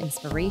episode of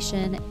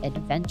inspiration,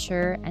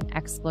 adventure, and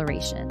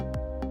exploration.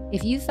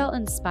 If you felt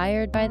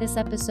inspired by this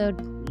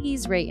episode,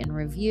 please rate and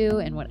review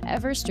in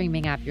whatever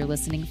streaming app you're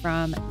listening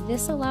from.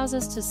 This allows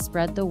us to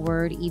spread the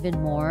word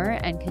even more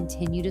and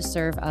continue to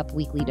serve up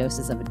weekly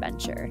doses of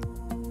adventure.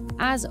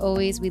 As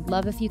always, we'd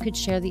love if you could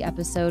share the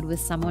episode with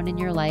someone in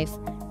your life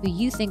who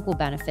you think will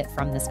benefit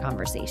from this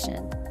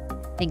conversation.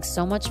 Thanks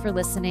so much for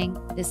listening.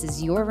 This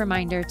is your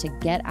reminder to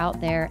get out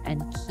there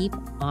and keep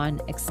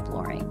on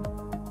exploring.